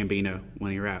Childish Gambino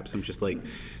when he raps. I'm just like,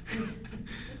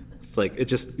 it's like, it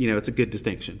just, it's a good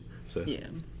distinction. So yeah.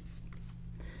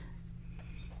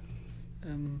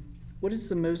 What is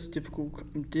the most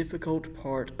difficult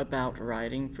part about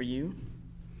writing for you?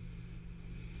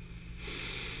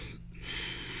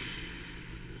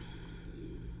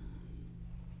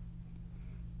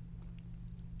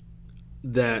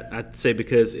 That I'd say,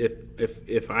 because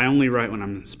if I only write when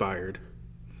I'm inspired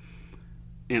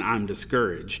and I'm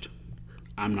discouraged,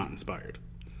 I'm not inspired.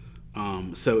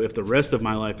 So if the rest of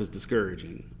my life is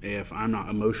discouraging, if I'm not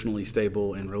emotionally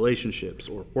stable in relationships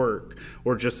or work,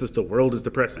 or just as the world is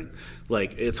depressing,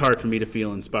 like it's hard for me to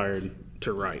feel inspired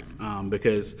to write,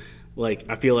 because like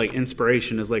I feel like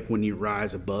inspiration is like when you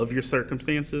rise above your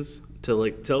circumstances to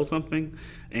like tell something,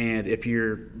 and if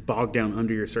you're bogged down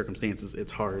under your circumstances,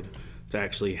 it's hard to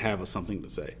actually have something to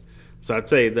say. So I'd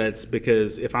say that's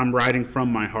because if I'm writing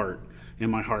from my heart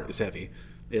and my heart is heavy,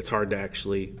 it's hard to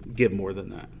actually give more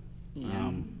than that.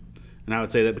 Yeah. And I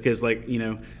would say that because, like, you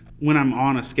know, when I'm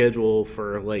on a schedule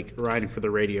for like writing for the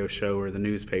radio show or the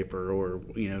newspaper or,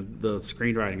 you know, the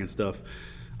screenwriting and stuff,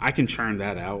 I can churn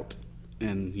that out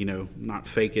and, you know, not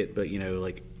fake it, but, you know,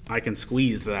 like I can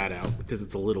squeeze that out because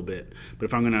it's a little bit. But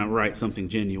if I'm going to write something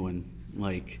genuine,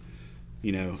 like,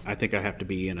 you know, I think I have to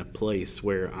be in a place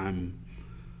where I'm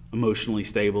emotionally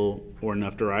stable or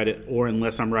enough to write it, or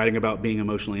unless I'm writing about being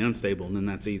emotionally unstable, and then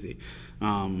that's easy.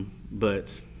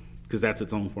 But because that's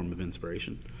its own form of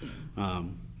inspiration.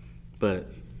 But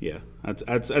yeah,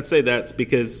 I'd say that's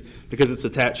because it's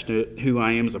attached to who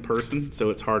I am as a person, so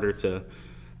it's harder to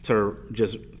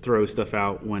just throw stuff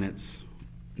out when it's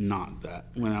not that,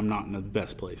 when I'm not in the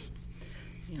best place.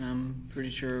 And I'm pretty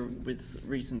sure with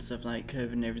recent stuff like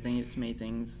COVID and everything, it's made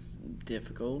things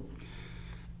difficult.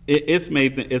 It's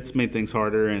made things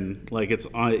harder, and like it's,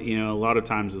 you know, a lot of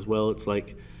times as well, it's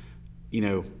like, you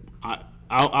know,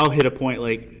 I'll hit a point,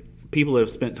 like people that have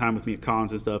spent time with me at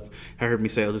cons and stuff have heard me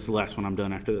say, oh, this is the last one I'm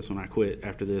done. After this one I quit.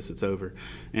 After this it's over.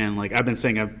 And like I've been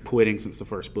saying I'm quitting since the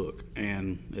first book,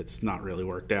 and it's not really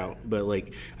worked out, but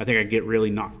like I think I get really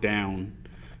knocked down.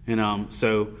 And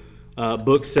so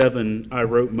book 7, I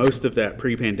wrote most of that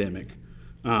pre-pandemic,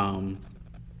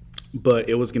 but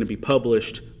it was going to be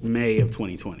published May of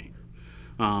 2020.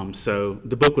 So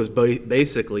the book was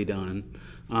basically done.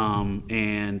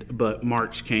 But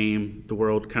March came, the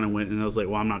world kind of went, and I was like,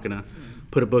 well, I'm not going to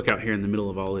put a book out here in the middle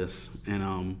of all this.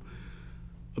 And,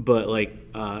 but like,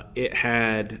 it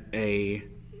had a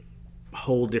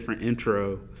whole different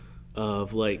intro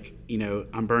of like, you know,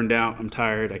 I'm burned out, I'm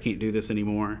tired, I can't do this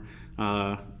anymore.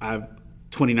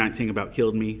 2019 about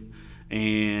killed me.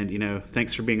 And, you know,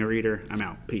 thanks for being a reader. I'm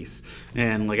out. Peace.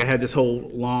 And, like, I had this whole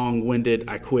long-winded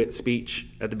I quit speech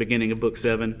at the beginning of book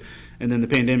 7. And then the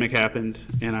pandemic happened,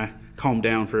 and I calmed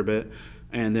down for a bit.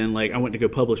 And then, like, I went to go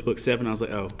publish book 7. I was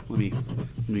like, oh, let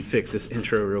me fix this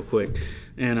intro real quick.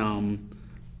 And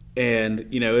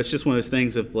you know, it's just one of those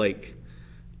things of, like,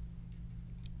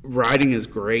 writing is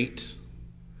great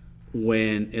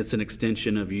when it's an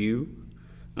extension of you.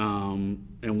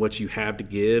 And what you have to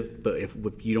give, but if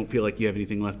you don't feel like you have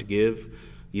anything left to give,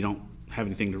 you don't have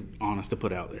anything honest to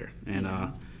put out there. And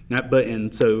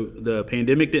and so the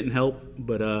pandemic didn't help,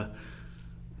 but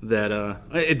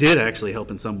it did actually help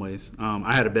in some ways.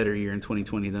 I had a better year in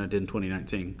 2020 than I did in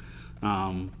 2019,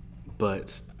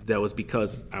 but that was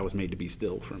because I was made to be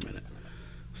still for a minute.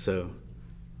 So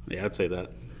yeah, I'd say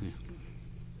that. Yeah.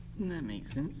 That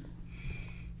makes sense.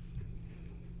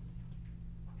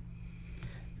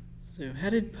 So how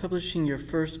did publishing your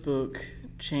first book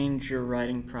change your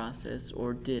writing process,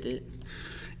 or did it?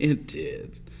 It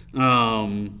did.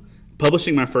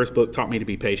 Publishing my first book taught me to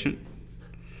be patient,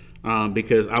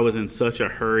 because I was in such a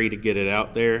hurry to get it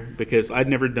out there, because I'd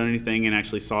never done anything and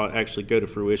actually saw it actually go to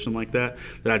fruition like that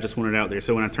I just wanted it out there.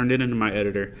 So when I turned it into my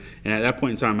editor, and at that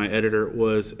point in time my editor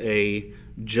was a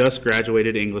just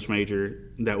graduated English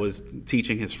major that was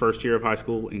teaching his first year of high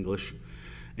school English.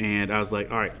 And I was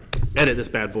like, all right, edit this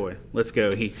bad boy. Let's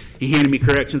go. He handed me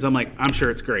corrections. I'm like, I'm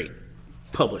sure it's great.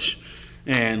 Publish.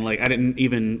 And like I didn't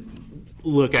even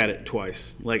look at it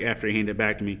twice, like after he handed it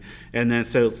back to me. And then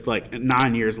so it's like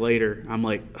 9 years later, I'm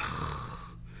like,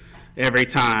 ugh, every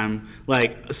time.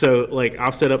 Like, so like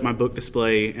I'll set up my book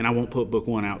display and I won't put book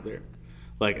 1 out there,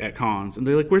 like at cons. And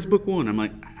they're like, where's book 1? I'm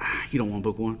like, you don't want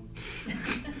book 1.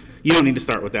 You don't need to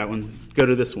start with that one. Go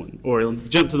to this one, or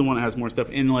jump to the one that has more stuff.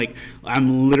 And like,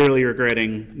 I'm literally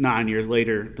regretting 9 years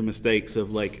later the mistakes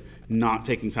of like not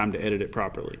taking time to edit it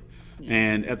properly. Yeah.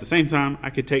 And at the same time,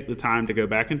 I could take the time to go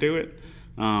back and do it,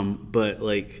 but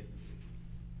like,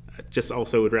 I just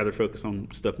also would rather focus on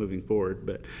stuff moving forward.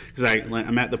 But because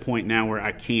I'm at the point now where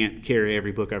I can't carry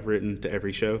every book I've written to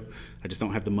every show. I just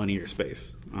don't have the money or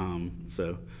space.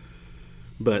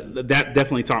 But that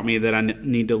definitely taught me that I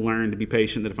need to learn to be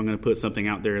patient, that if I'm going to put something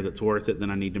out there that's worth it, then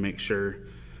I need to make sure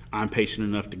I'm patient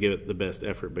enough to give it the best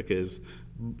effort, because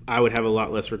I would have a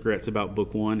lot less regrets about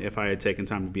book 1 if I had taken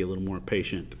time to be a little more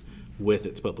patient with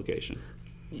its publication.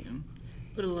 Yeah.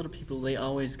 But a lot of people, they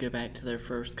always go back to their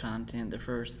first content, the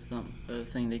first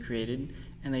thing they created,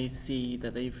 and they see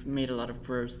that they've made a lot of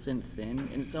growth since then,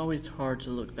 and it's always hard to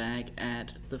look back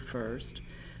at the first.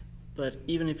 But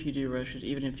even if you do rush it,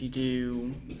 even if you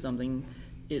do something,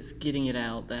 it's getting it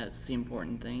out that's the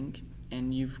important thing.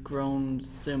 And you've grown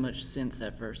so much since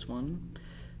that first one.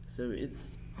 So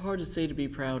it's hard to say to be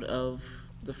proud of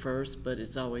the first, but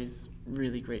it's always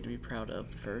really great to be proud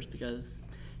of the first because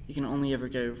you can only ever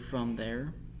go from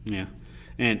there. Yeah.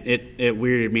 And it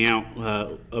weirded me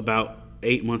out. About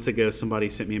 8 months ago, somebody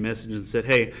sent me a message and said,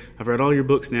 "Hey, I've read all your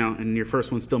books now, and your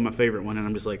first one's still my favorite one." And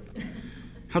I'm just like,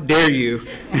 "How dare you?"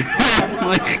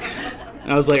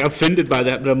 I was like offended by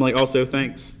that, but I'm like, also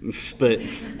thanks. But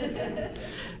I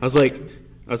was like,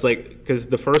 because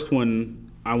the first one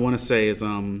I want to say is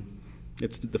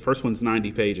it's the first one's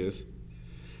 90 pages.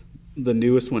 The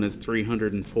newest one is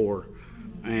 304,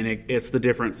 and it's the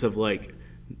difference of like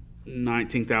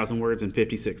 19,000 words and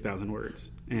 56,000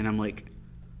 words. And I'm like,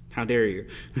 how dare you?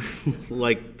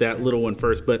 Like that little one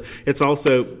first. But it's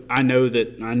also, I know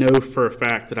for a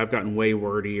fact that I've gotten way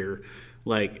wordier,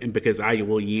 and because I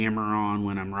will yammer on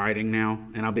when I'm writing now,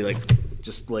 and I'll be like,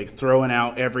 just like throwing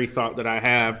out every thought that I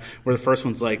have, where the first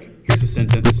one's like, here's a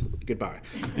sentence, goodbye.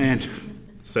 And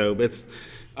so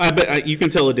but you can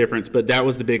tell a difference, but that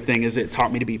was the big thing, is it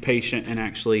taught me to be patient, and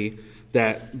actually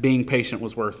that being patient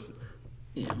was worth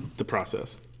the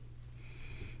process.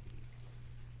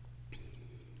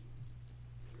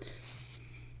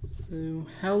 So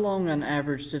how long on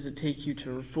average does it take you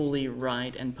to fully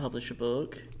write and publish a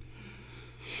book?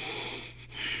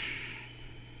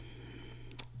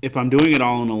 If I'm doing it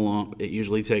all in a lump, it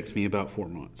usually takes me about 4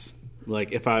 months.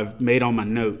 Like if I've made all my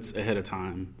notes ahead of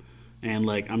time and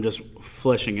like I'm just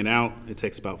fleshing it out, it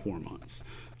takes about 4 months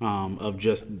of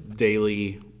just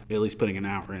daily, at least putting an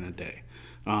hour in a day.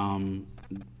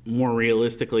 More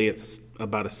realistically, it's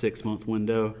about a 6-month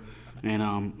window.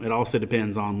 And it also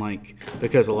depends on,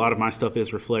 because a lot of my stuff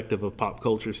is reflective of pop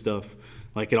culture stuff,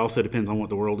 it also depends on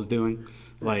what the world is doing.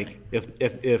 Like, if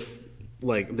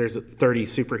there's 30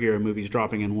 superhero movies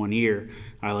dropping in 1 year,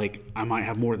 I might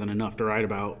have more than enough to write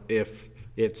about. If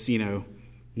it's,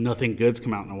 nothing good's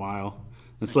come out in a while.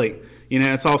 It's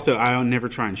it's also, I never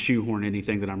try and shoehorn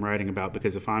anything that I'm writing about,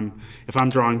 because if I'm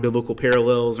drawing biblical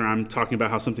parallels, or I'm talking about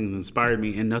how something's inspired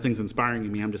me and nothing's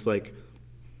inspiring me, I'm just like,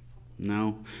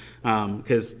 no.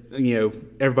 Because,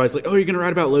 everybody's like, oh, you're going to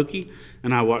write about Loki?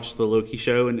 And I watched the Loki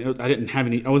show, and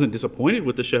I wasn't disappointed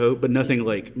with the show, but nothing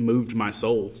moved my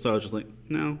soul. So I was just like,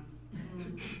 no.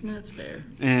 That's fair.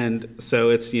 And so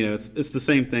it's, it's the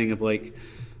same thing of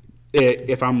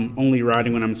if I'm only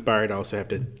writing when I'm inspired, I also have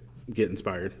to get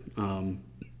inspired.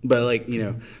 But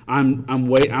I'm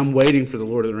waiting for the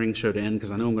Lord of the Rings show to end,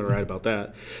 because I know I'm going to write about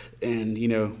that. And,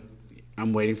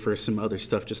 I'm waiting for some other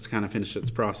stuff just to kind of finish its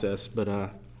process. But,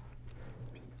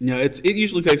 it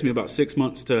usually takes me about 6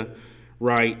 months to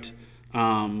write.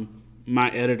 My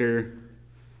editor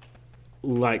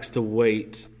likes to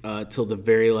wait till the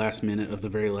very last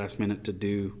minute to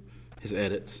do his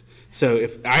edits. So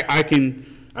if I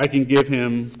can give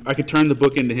him, I could turn the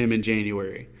book into him in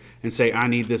January and say, I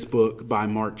need this book by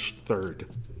March 3rd.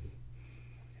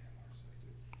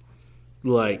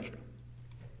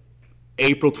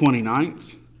 April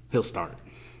 29th, he'll start.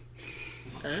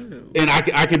 Oh. And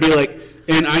I could be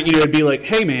it'd be like,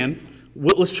 hey man,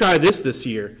 let's try this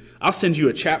year. I'll send you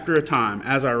a chapter at a time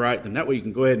as I write them. That way you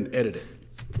can go ahead and edit it.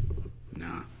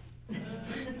 Nah.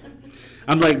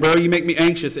 I'm like, bro, you make me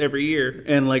anxious every year.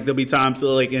 And there'll be times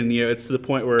it's to the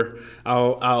point where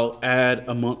I'll add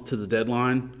a month to the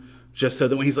deadline, just so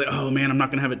that when he's like, oh man, I'm not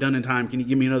gonna have it done in time, can you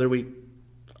give me another week?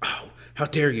 Oh, how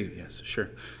dare you? Yes, sure.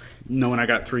 Knowing I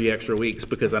got 3 extra weeks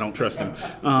because I don't trust him.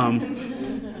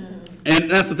 And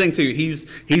that's the thing too. He's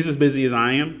as busy as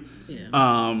I am.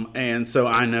 Yeah. And so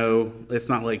I know it's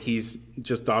not like he's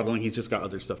just dawdling. He's just got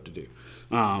other stuff to do.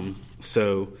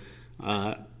 So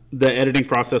the editing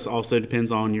process also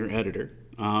depends on your editor,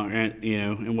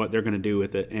 and what they're going to do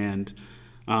with it. And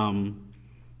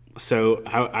so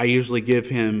I usually give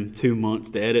him 2 months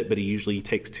to edit, but he usually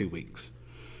takes 2 weeks.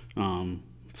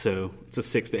 So it's a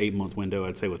 6 to 8 month window,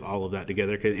 I'd say, with all of that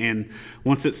together. And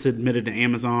once it's submitted to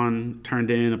Amazon, turned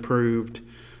in, approved,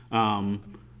 to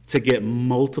get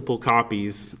multiple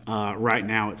copies, right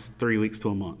now it's 3 weeks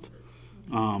to a month.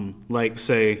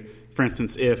 Say, for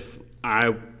instance, if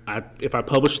I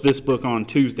publish this book on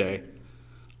Tuesday,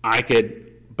 I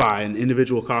could buy an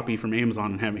individual copy from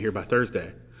Amazon and have it here by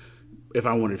Thursday. If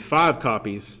I wanted 5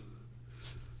 copies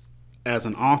as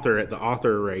an author at the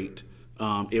author rate,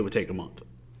 it would take a month.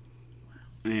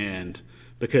 And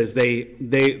because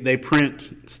they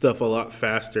print stuff a lot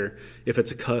faster if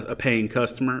it's a paying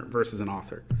customer versus an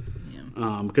author.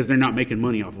 Yeah. Because they're not making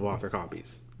money off of author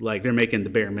copies. They're making the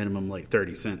bare minimum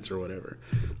 30 cents or whatever.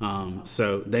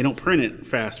 So they don't print it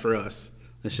fast for us.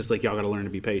 It's just y'all got to learn to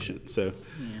be patient. So,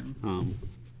 yeah.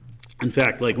 In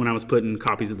fact, when I was putting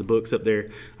copies of the books up there,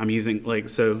 I'm using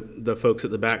so the folks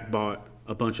at the back bought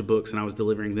a bunch of books, and I was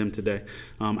delivering them today.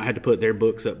 I had to put their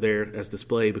books up there as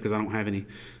display because I don't have any,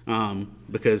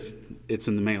 because it's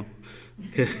in the mail.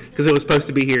 Because it was supposed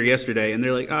to be here yesterday, and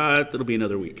they're like, it'll be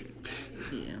another week.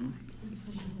 Yeah.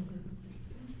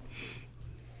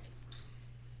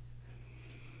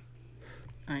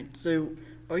 All right, so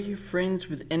are you friends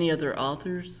with any other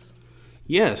authors?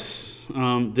 Yes,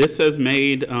 this has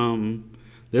made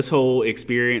this whole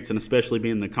experience, and especially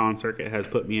being the con circuit, has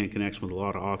put me in connection with a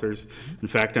lot of authors. In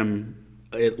fact, I'm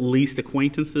at least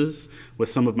acquaintances with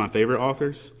some of my favorite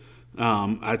authors.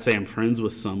 I'd say I'm friends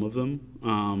with some of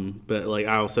them, but like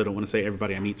I also don't want to say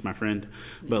everybody I meet's my friend.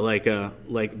 But like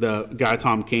the guy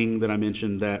Tom King that I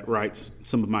mentioned that writes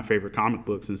some of my favorite comic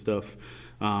books and stuff.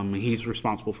 He's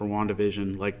responsible for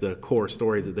WandaVision, like the core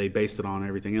story that they based it on and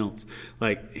everything else.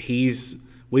 Like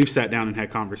we've sat down and had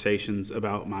conversations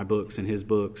about my books and his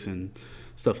books and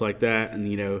stuff like that.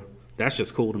 And, that's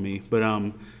just cool to me.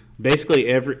 But basically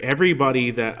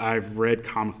everybody that I've read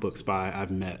comic books by,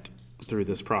 I've met through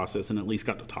this process and at least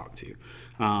got to talk to.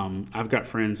 I've got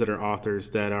friends that are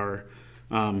authors that are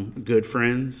good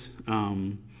friends.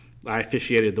 I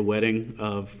officiated the wedding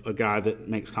of a guy that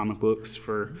makes comic books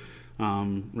for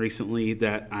recently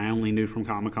that I only knew from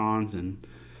Comic-Cons, and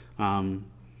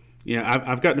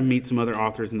I've gotten to meet some other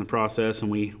authors in the process, and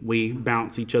we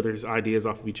bounce each other's ideas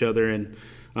off of each other, and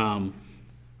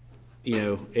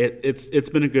it's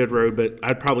been a good road. But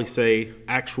I'd probably say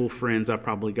actual friends, I've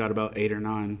probably got about 8 or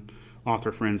 9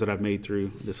 author friends that I've made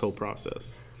through this whole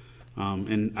process,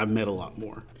 and I've met a lot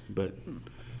more. But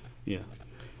yeah,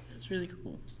 that's really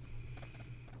cool.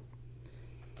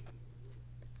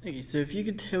 Okay, so if you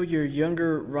could tell your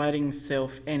younger writing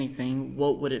self anything,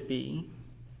 what would it be?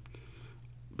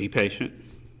 Be patient.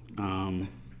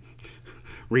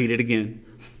 Read it again.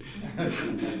 I'd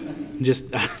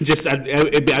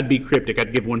be cryptic.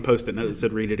 I'd give one post-it note that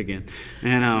said "read it again,"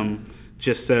 and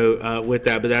with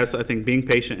that. But that's, I think, being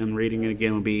patient and reading it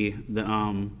again would be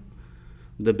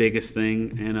the biggest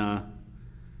thing. And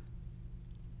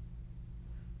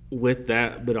with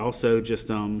that, but also just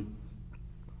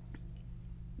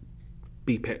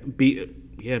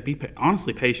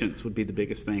honestly, patience would be the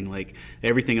biggest thing. Like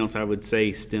everything else I would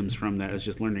say stems from that, is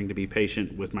just learning to be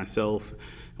patient with myself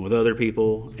and with other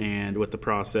people and with the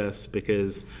process,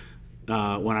 because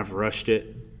when I've rushed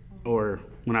it, or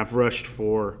when I've rushed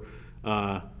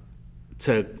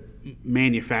to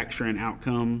manufacture an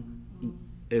outcome,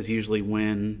 is usually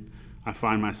when I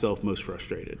find myself most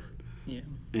frustrated. Yeah.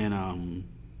 And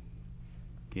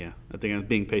I think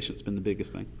being patient's been the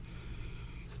biggest thing.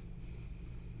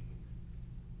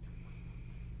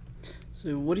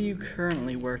 So what are you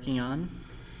currently working on?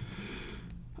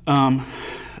 I'm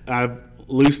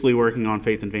loosely working on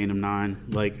Faith and Fandom 9.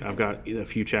 Like, I've got a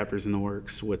few chapters in the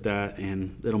works with that,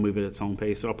 and it'll move at its own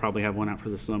pace. So I'll probably have one out for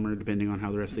the summer, depending on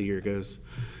how the rest of the year goes.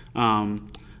 I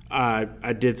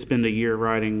did spend a year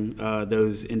writing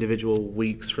those individual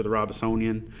weeks for the Robisonian,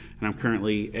 and I'm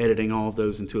currently editing all of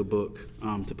those into a book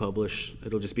to publish.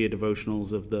 It'll just be a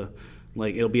devotionals of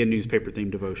it'll be a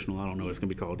newspaper-themed devotional. I don't know what it's going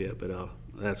to be called yet, but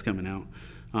that's coming out.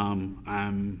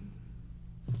 I'm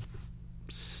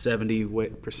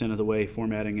 70% of the way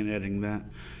formatting and editing that.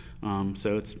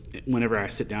 So it's whenever I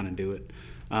sit down and do it.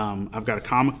 I've got a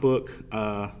comic book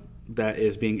that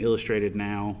is being illustrated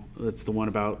now. That's the one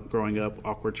about growing up,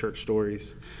 awkward church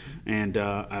stories. And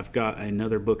I've got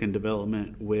another book in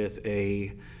development with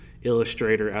a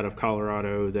illustrator out of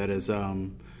Colorado that is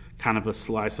kind of a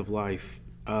slice of life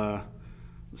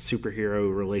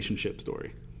superhero relationship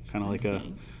story, kind of like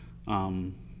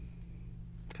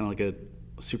a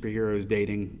superheroes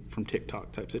dating from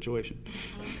TikTok type situation.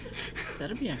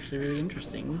 That'd be actually really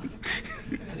interesting.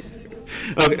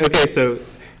 Okay, so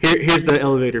here's the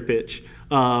elevator pitch.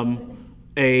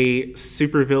 A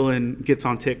supervillain gets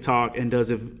on TikTok and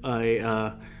does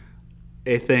a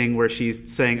thing where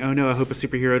she's saying, "Oh no, I hope a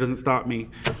superhero doesn't stop me."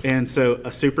 And so a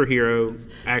superhero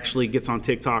actually gets on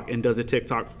TikTok and does a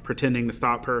TikTok pretending to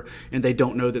stop her, and they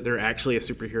don't know that they're actually a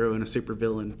superhero and a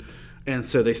supervillain. And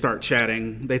so they start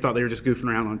chatting. They thought they were just goofing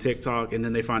around on TikTok, and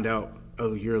then they find out,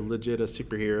 "Oh, you're legit a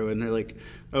superhero." And they're like,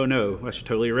 "Oh no, I should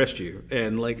totally arrest you."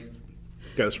 And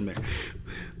goes from there.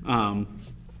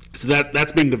 So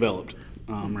that's being developed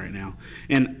right now.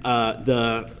 And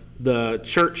the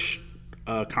church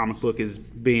comic book is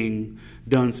being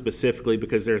done specifically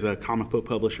because there's a comic book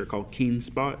publisher called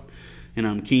KeenSpot.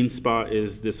 And KeenSpot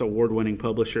is this award-winning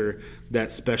publisher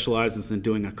that specializes in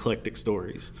doing eclectic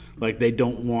stories. Like, they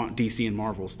don't want DC and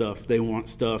Marvel stuff. They want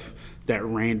stuff that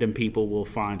random people will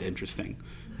find interesting.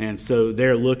 And so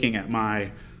they're looking at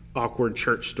my awkward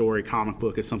church story comic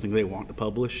book as something they want to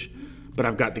publish but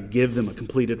I've got to give them a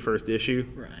completed first issue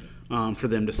Right. for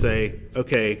them to say,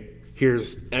 okay,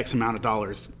 here's X amount of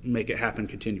dollars, make it happen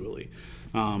continually.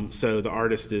 So the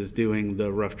artist is doing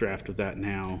the rough draft of that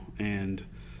now, and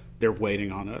they're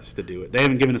waiting on us to do it. They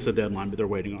haven't given us a deadline, but they're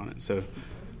waiting on it. So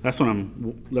that's what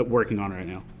I'm working on right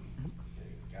now.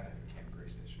 Gotta have a Camp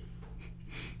Grace issue.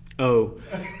 Oh,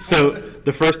 so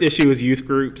the first issue is youth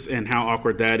groups and how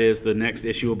awkward that is. The next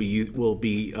issue will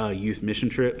be youth mission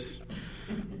trips.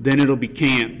 Then it'll be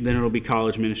camp. Then it'll be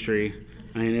college ministry,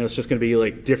 and it's just going to be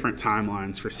like different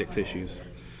timelines for 6 issues.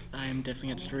 I am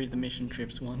definitely going to read the mission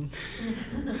trips one.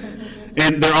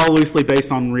 And they're all loosely based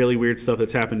on really weird stuff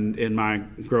that's happened in my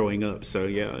growing up. So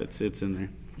yeah, it's in there.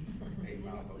 8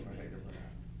 miles over my head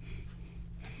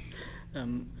for that.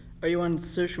 Are you on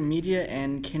social media,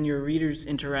 and can your readers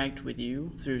interact with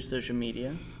you through social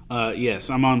media? Yes,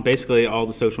 I'm on basically all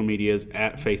the social medias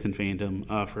at Faith and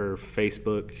Fandom for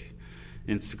Facebook,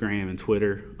 Instagram, and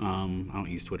Twitter. I don't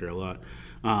use Twitter a lot.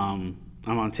 I'm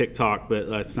on TikTok, but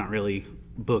it's not really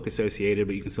book associated,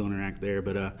 but you can still interact there.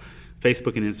 But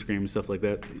Facebook and Instagram and stuff like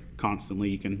that, constantly,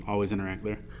 you can always interact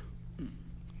there.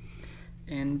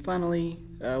 And finally,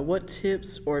 what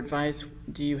tips or advice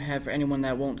do you have for anyone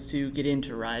that wants to get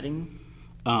into writing?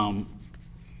 Don't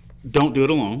do it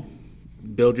alone.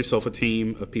 Build yourself a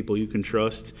team of people you can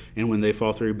trust, and when they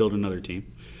fall through, build another team.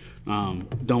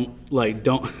 Don't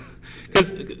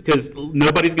because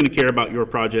nobody's going to care about your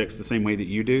projects the same way that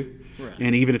you do. Right.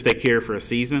 And even if they care for a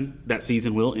season, that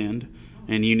season will end,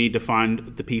 and you need to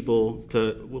find the people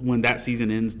to, when that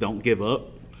season ends, don't give up.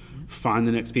 Find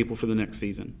the next people for the next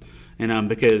season. And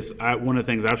because one of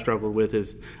the things I've struggled with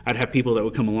is I'd have people that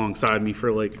would come alongside me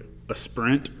for like a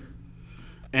sprint,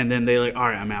 and then they like, all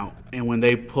right, I'm out. And when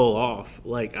they pull off,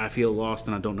 like I feel lost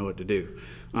and I don't know what to do.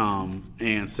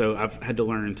 And so I've had to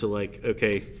learn to like,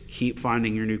 okay, keep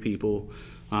finding your new people,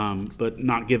 but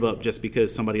not give up just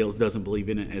because somebody else doesn't believe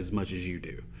in it as much as you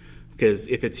do. Because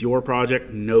if it's your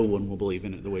project, no one will believe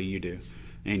in it the way you do.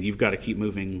 And you've got to keep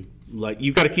moving like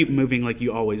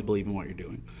you always believe in what you're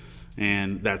doing.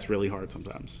 And that's really hard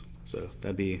sometimes. So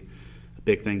that'd be a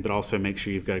big thing, but also make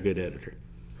sure you've got a good editor.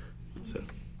 So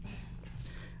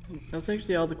That's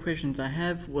actually all the questions I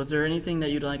have. Was there anything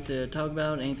that you'd like to talk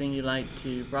about? Anything you'd like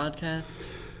to broadcast?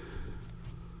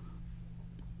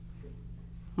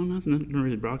 well, nothing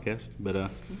really broadcast, but I'm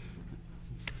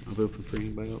open for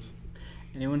anybody else.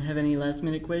 Anyone have any last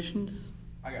minute questions?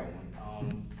 I got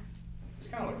one. It's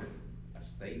kind of like a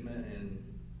statement and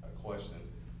a question.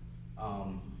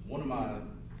 One of my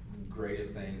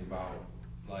greatest things about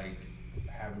like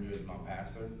having you as my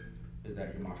pastor is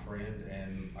that you're my friend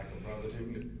and like a brother to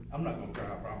me. I'm not gonna cry,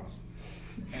 I promise.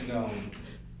 And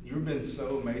you've been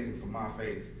so amazing for my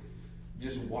faith.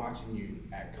 Just watching you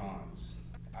at cons,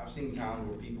 I've seen times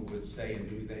where people would say and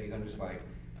do things. I'm just like,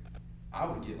 I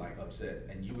would get like upset,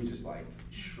 and you would just like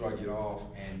shrug it off,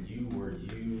 and you were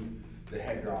the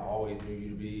Hector I always knew you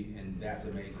to be, and that's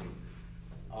amazing.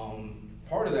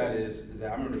 Part of that is that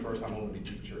I remember the first time I went to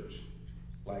Duke Church.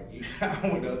 Like I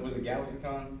went to, was it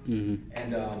GalaxyCon? Mm-hmm.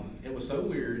 And it was so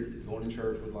weird going to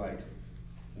church with like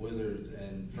wizards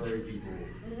and furry people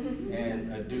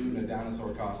and a dude in a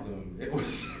dinosaur costume. It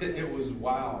was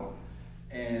wild.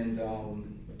 And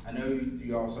I know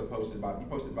you also posted about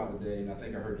the day, and I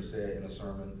think I heard you say it in a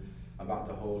sermon about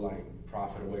the whole like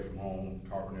prophet away from home,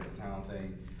 carpenter in town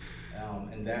thing.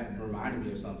 And that reminded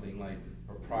me of something like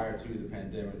prior to the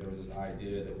pandemic, there was this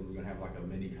idea that we were going to have like a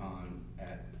mini con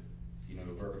at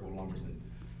Vertical Lumberson.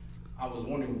 I was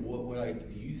wondering what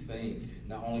like do you think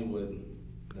not only would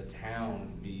the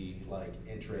town be like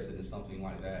interested in something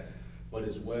like that, but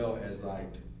as well as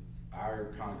like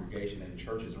our congregation and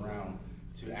churches around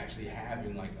to actually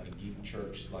having like a geek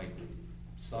church like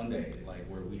Sunday, like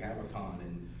where we have a con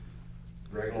and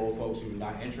regular old folks who are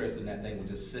not interested in that thing would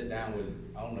just sit down with,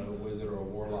 I don't know, a wizard or a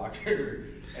warlock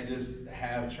and just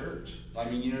have church. I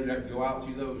mean, go out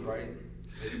to those, right?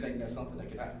 Do you think that's something that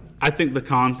could happen? I think the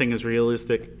con thing is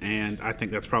realistic, and I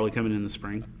think that's probably coming in the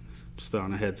spring. Just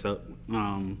on a heads up,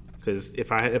 because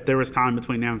if there was time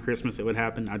between now and Christmas, it would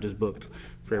happen. I just booked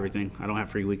for everything. I don't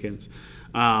have free weekends,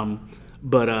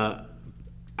 but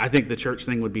I think the church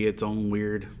thing would be its own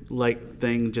weird like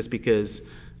thing, just because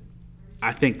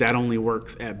I think that only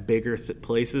works at bigger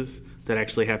places that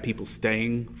actually have people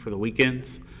staying for the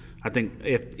weekends. I think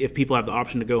if people have the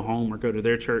option to go home or go to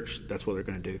their church, that's what they're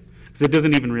going to do. Because it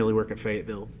doesn't even really work at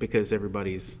Fayetteville because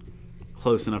everybody's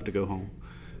close enough to go home.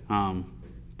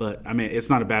 But, I mean, it's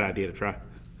not a bad idea to try.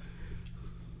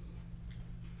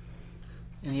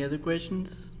 Any other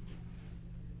questions?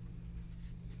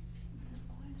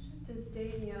 Does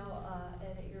Danielle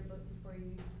edit your book before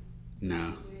you No. do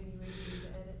any reading?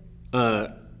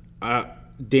 Danielle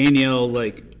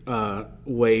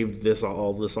waved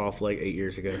all this off like 8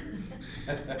 years ago.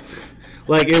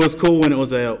 Like, it was cool when it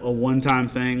was a one-time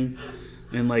thing,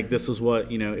 and like this was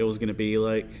what it was going to be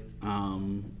like.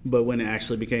 But when it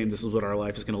actually became this is what our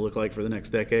life is going to look like for the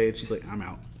next decade, she's like, I'm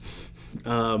out.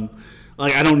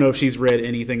 Like, I don't know if she's read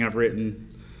anything I've written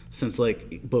since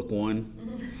like book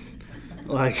 1.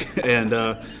 Like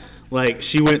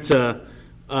she went to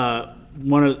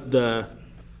one of the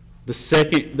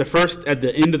first at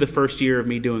the end of the first year of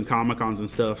me doing Comic-Cons and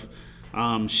stuff.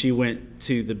 She went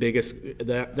to the biggest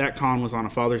that con was on a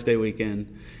Father's Day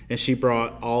weekend, and she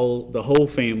brought the whole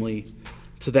family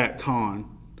to that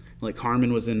con. Like,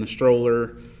 Carmen was in the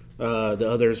stroller, the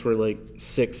others were like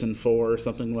 6 and 4 or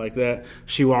something like that.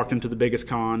 She walked into the biggest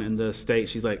con in the state.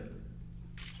 She's like,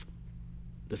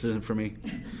 this isn't for me.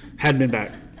 Hadn't been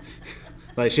back.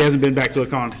 Like, she hasn't been back to a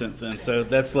con since then. So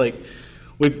that's like,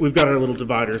 we've got our little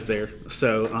dividers there.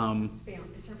 So It's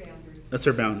her boundary. that's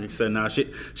her boundary. So no,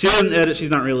 she doesn't edit.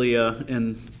 She's not really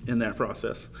in that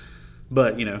process.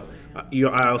 But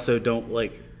I also don't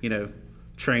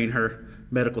train her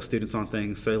medical students on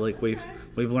things. So like we've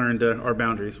learned our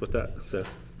boundaries with that. So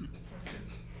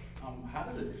How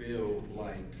did it feel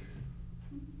like,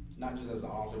 not just as an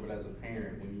author, but as a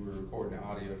parent, when you were recording the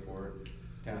audio for it,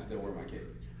 Can I Still Wear My Cape?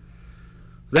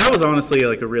 that was honestly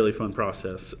like a really fun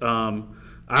process.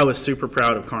 I was super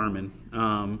proud of Carmen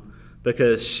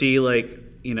because she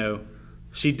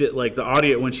she did like the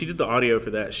audio. When she did the audio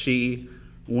for that, she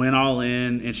went all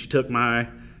in and she took my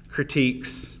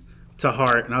critiques to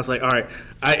heart. And I was like, all right.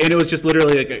 And it was just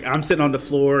literally like, I'm sitting on the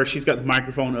floor. She's got the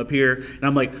microphone up here. And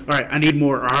I'm like, all right, I need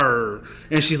more R.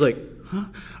 And she's like, huh?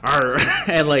 R.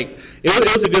 And like,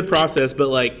 it was a good process, but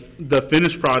like the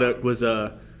finished product was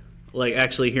like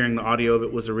actually hearing the audio of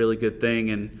it was a really good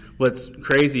thing. And what's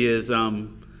crazy is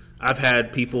I've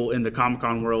had people in the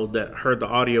Comic-Con world that heard the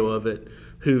audio of it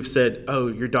who've said, oh,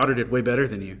 your daughter did way better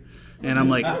than you. And I'm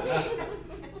like,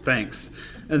 thanks.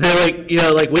 And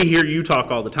they're like, we hear you talk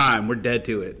all the time. We're dead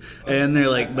to it. And they're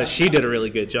like, but she did a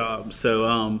really good job.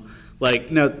 So,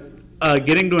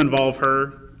 getting to involve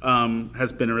her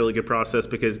has been a really good process,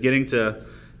 because getting to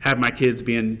have my kids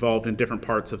be involved in different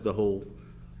parts of the whole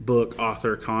book,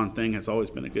 author, con thing has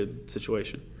always been a good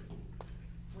situation.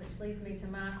 Which leads me to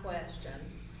my question.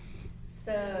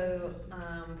 So,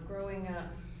 growing up,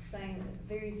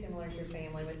 very similar to your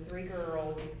family, with 3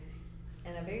 girls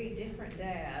and a very different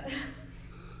dad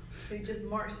who just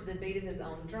marched to the beat of his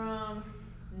own drum.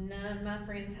 None of my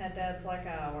friends had dads like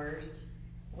ours.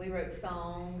 We wrote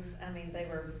songs. I mean, they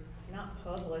were not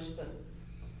published, but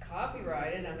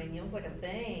copyrighted. I mean, it was like a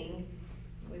thing.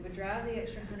 We would drive the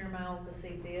extra 100 miles to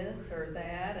see this or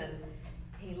that, and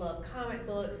he loved comic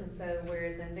books, and so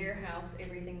whereas in their house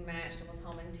everything matched and was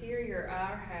home interior,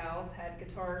 our house had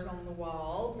guitars on the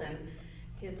walls and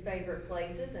his favorite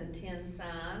places and 10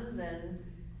 signs, and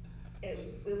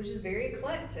it was just very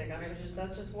eclectic. I mean,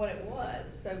 that's just what it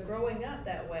was. So growing up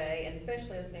that way, and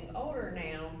especially us being older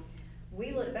now,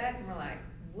 we look back and we're like,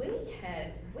 we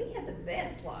had the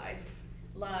best life.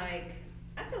 Like,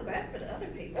 I feel bad for the other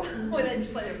people with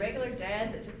just like the regular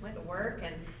dads that just went to work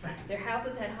and their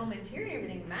houses had home interior,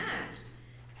 everything matched.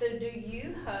 So do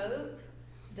you hope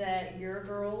that your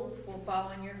girls will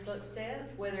follow in your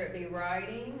footsteps, whether it be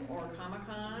writing or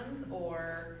Comic-Cons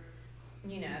or,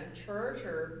 church,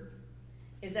 or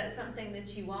is that something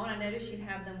that you want? I notice you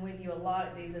have them with you a lot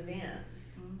at these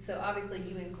events. Mm-hmm. So obviously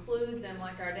you include them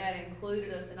like our dad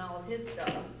included us in all of his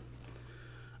stuff.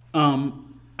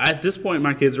 At this point,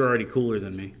 my kids are already cooler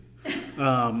than me.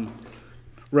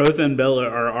 Rosa and Bella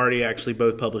are already actually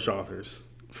both published authors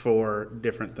for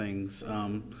different things.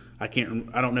 I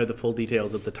don't know the full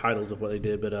details of the titles of what they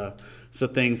did, but it's a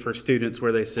thing for students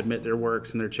where they submit their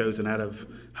works and they're chosen out of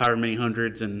however many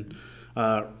hundreds. And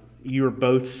you were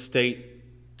both state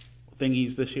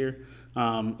thingies this year.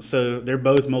 So they're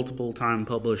both multiple time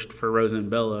published for Rosa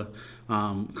and Bella.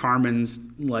 Carmen's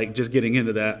like just getting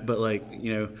into that, but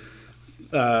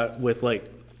with like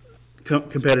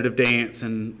competitive dance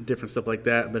and different stuff like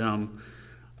that. But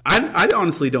I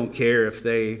honestly don't care if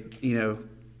they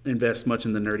invest much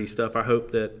in the nerdy stuff. I hope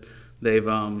that they've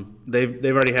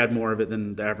already had more of it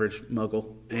than the average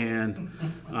Muggle, and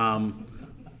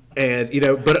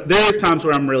but there is times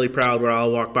where I'm really proud, where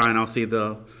I'll walk by and I'll see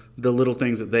the little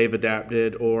things that they've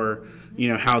adapted, or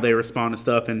how they respond to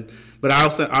stuff. But I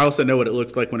also know what it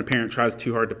looks like when a parent tries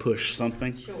too hard to push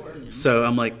something. Sure. So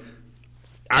I'm like,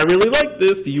 I really like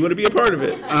this. Do you want to be a part of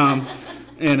it?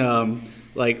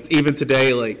 Even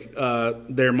today,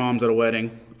 their mom's at a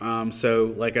wedding.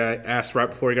 So I asked right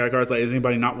before he got a car, I was like, is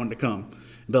anybody not wanting to come?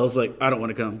 And Bella's like, I don't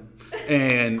want to come.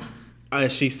 And I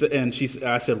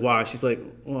said, why? She's like,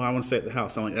 well, I want to stay at the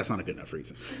house. I'm like, that's not a good enough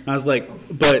reason. I was like,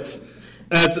 but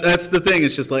that's the thing.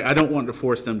 It's just like, I don't want to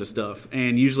force them to stuff.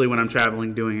 And usually when I'm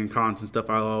traveling, doing in cons and stuff,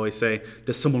 I'll always say,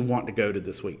 does someone want to go to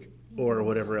this week or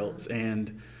whatever else?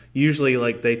 And usually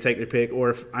like they take their pick, or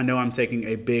if I know I'm taking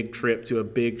a big trip to a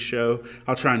big show,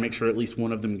 I'll try and make sure at least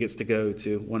one of them gets to go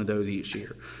to one of those each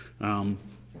year.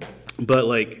 But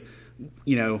like,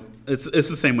 you know, it's the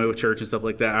same way with church and stuff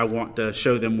like that. I want to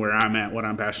show them where I'm at, what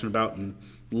I'm passionate about, and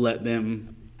let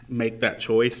them make that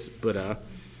choice. But they're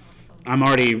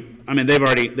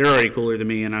already cooler than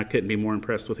me, and I couldn't be more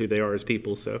impressed with who they are as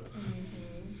people. So,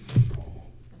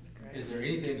 Is there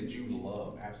anything that you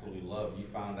love, absolutely love, you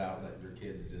found out that your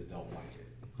kids just don't like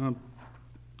it?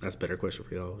 that's a better question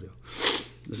for y'all.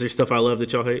 Is there stuff I love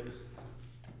that y'all hate?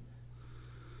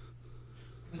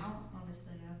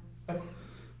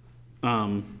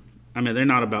 I mean, they're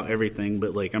not about everything,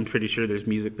 but like I'm pretty sure there's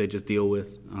music they just deal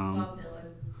with.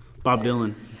 Bob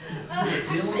Dylan.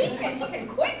 She can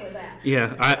quit with that.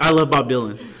 Yeah, I love Bob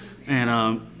Dylan,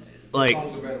 and like,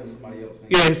 Songs are better when somebody else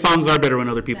sings. yeah, his songs are better when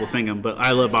other people sing them. But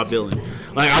I love Bob Dylan.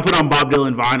 Like I put on Bob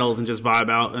Dylan vinyls and just vibe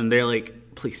out, and they're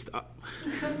like, please stop.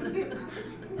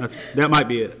 That might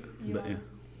be it. But yeah,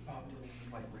 Bob Dylan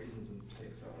is like raisins and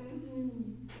potatoes.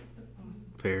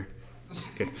 fair.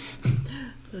 Okay.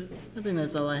 I think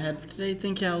that's all I had for today.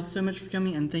 Thank y'all so much for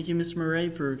coming, and thank you, Mr. Murray,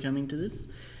 for coming to this.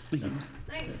 Thanks,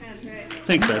 Patrick.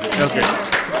 Thanks, Patrick. That was great.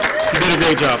 You did a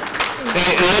great job.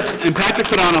 And Patrick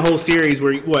put on a whole series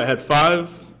where had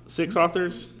 6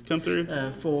 authors come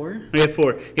through. 4. He had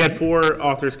 4. He had 4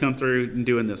 authors come through and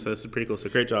doing this. So this is pretty cool. So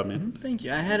great job, man. Thank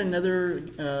you. I had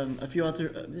a few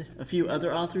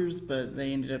other authors, but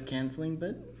they ended up canceling.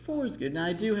 But 4 is good. Now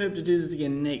I do hope to do this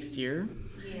again next year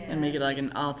and make it like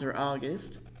an author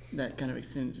August. That kind of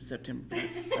extended to September.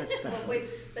 That's beside the point.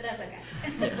 But that's okay.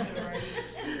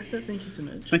 But thank you so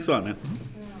much. Thanks a lot, man.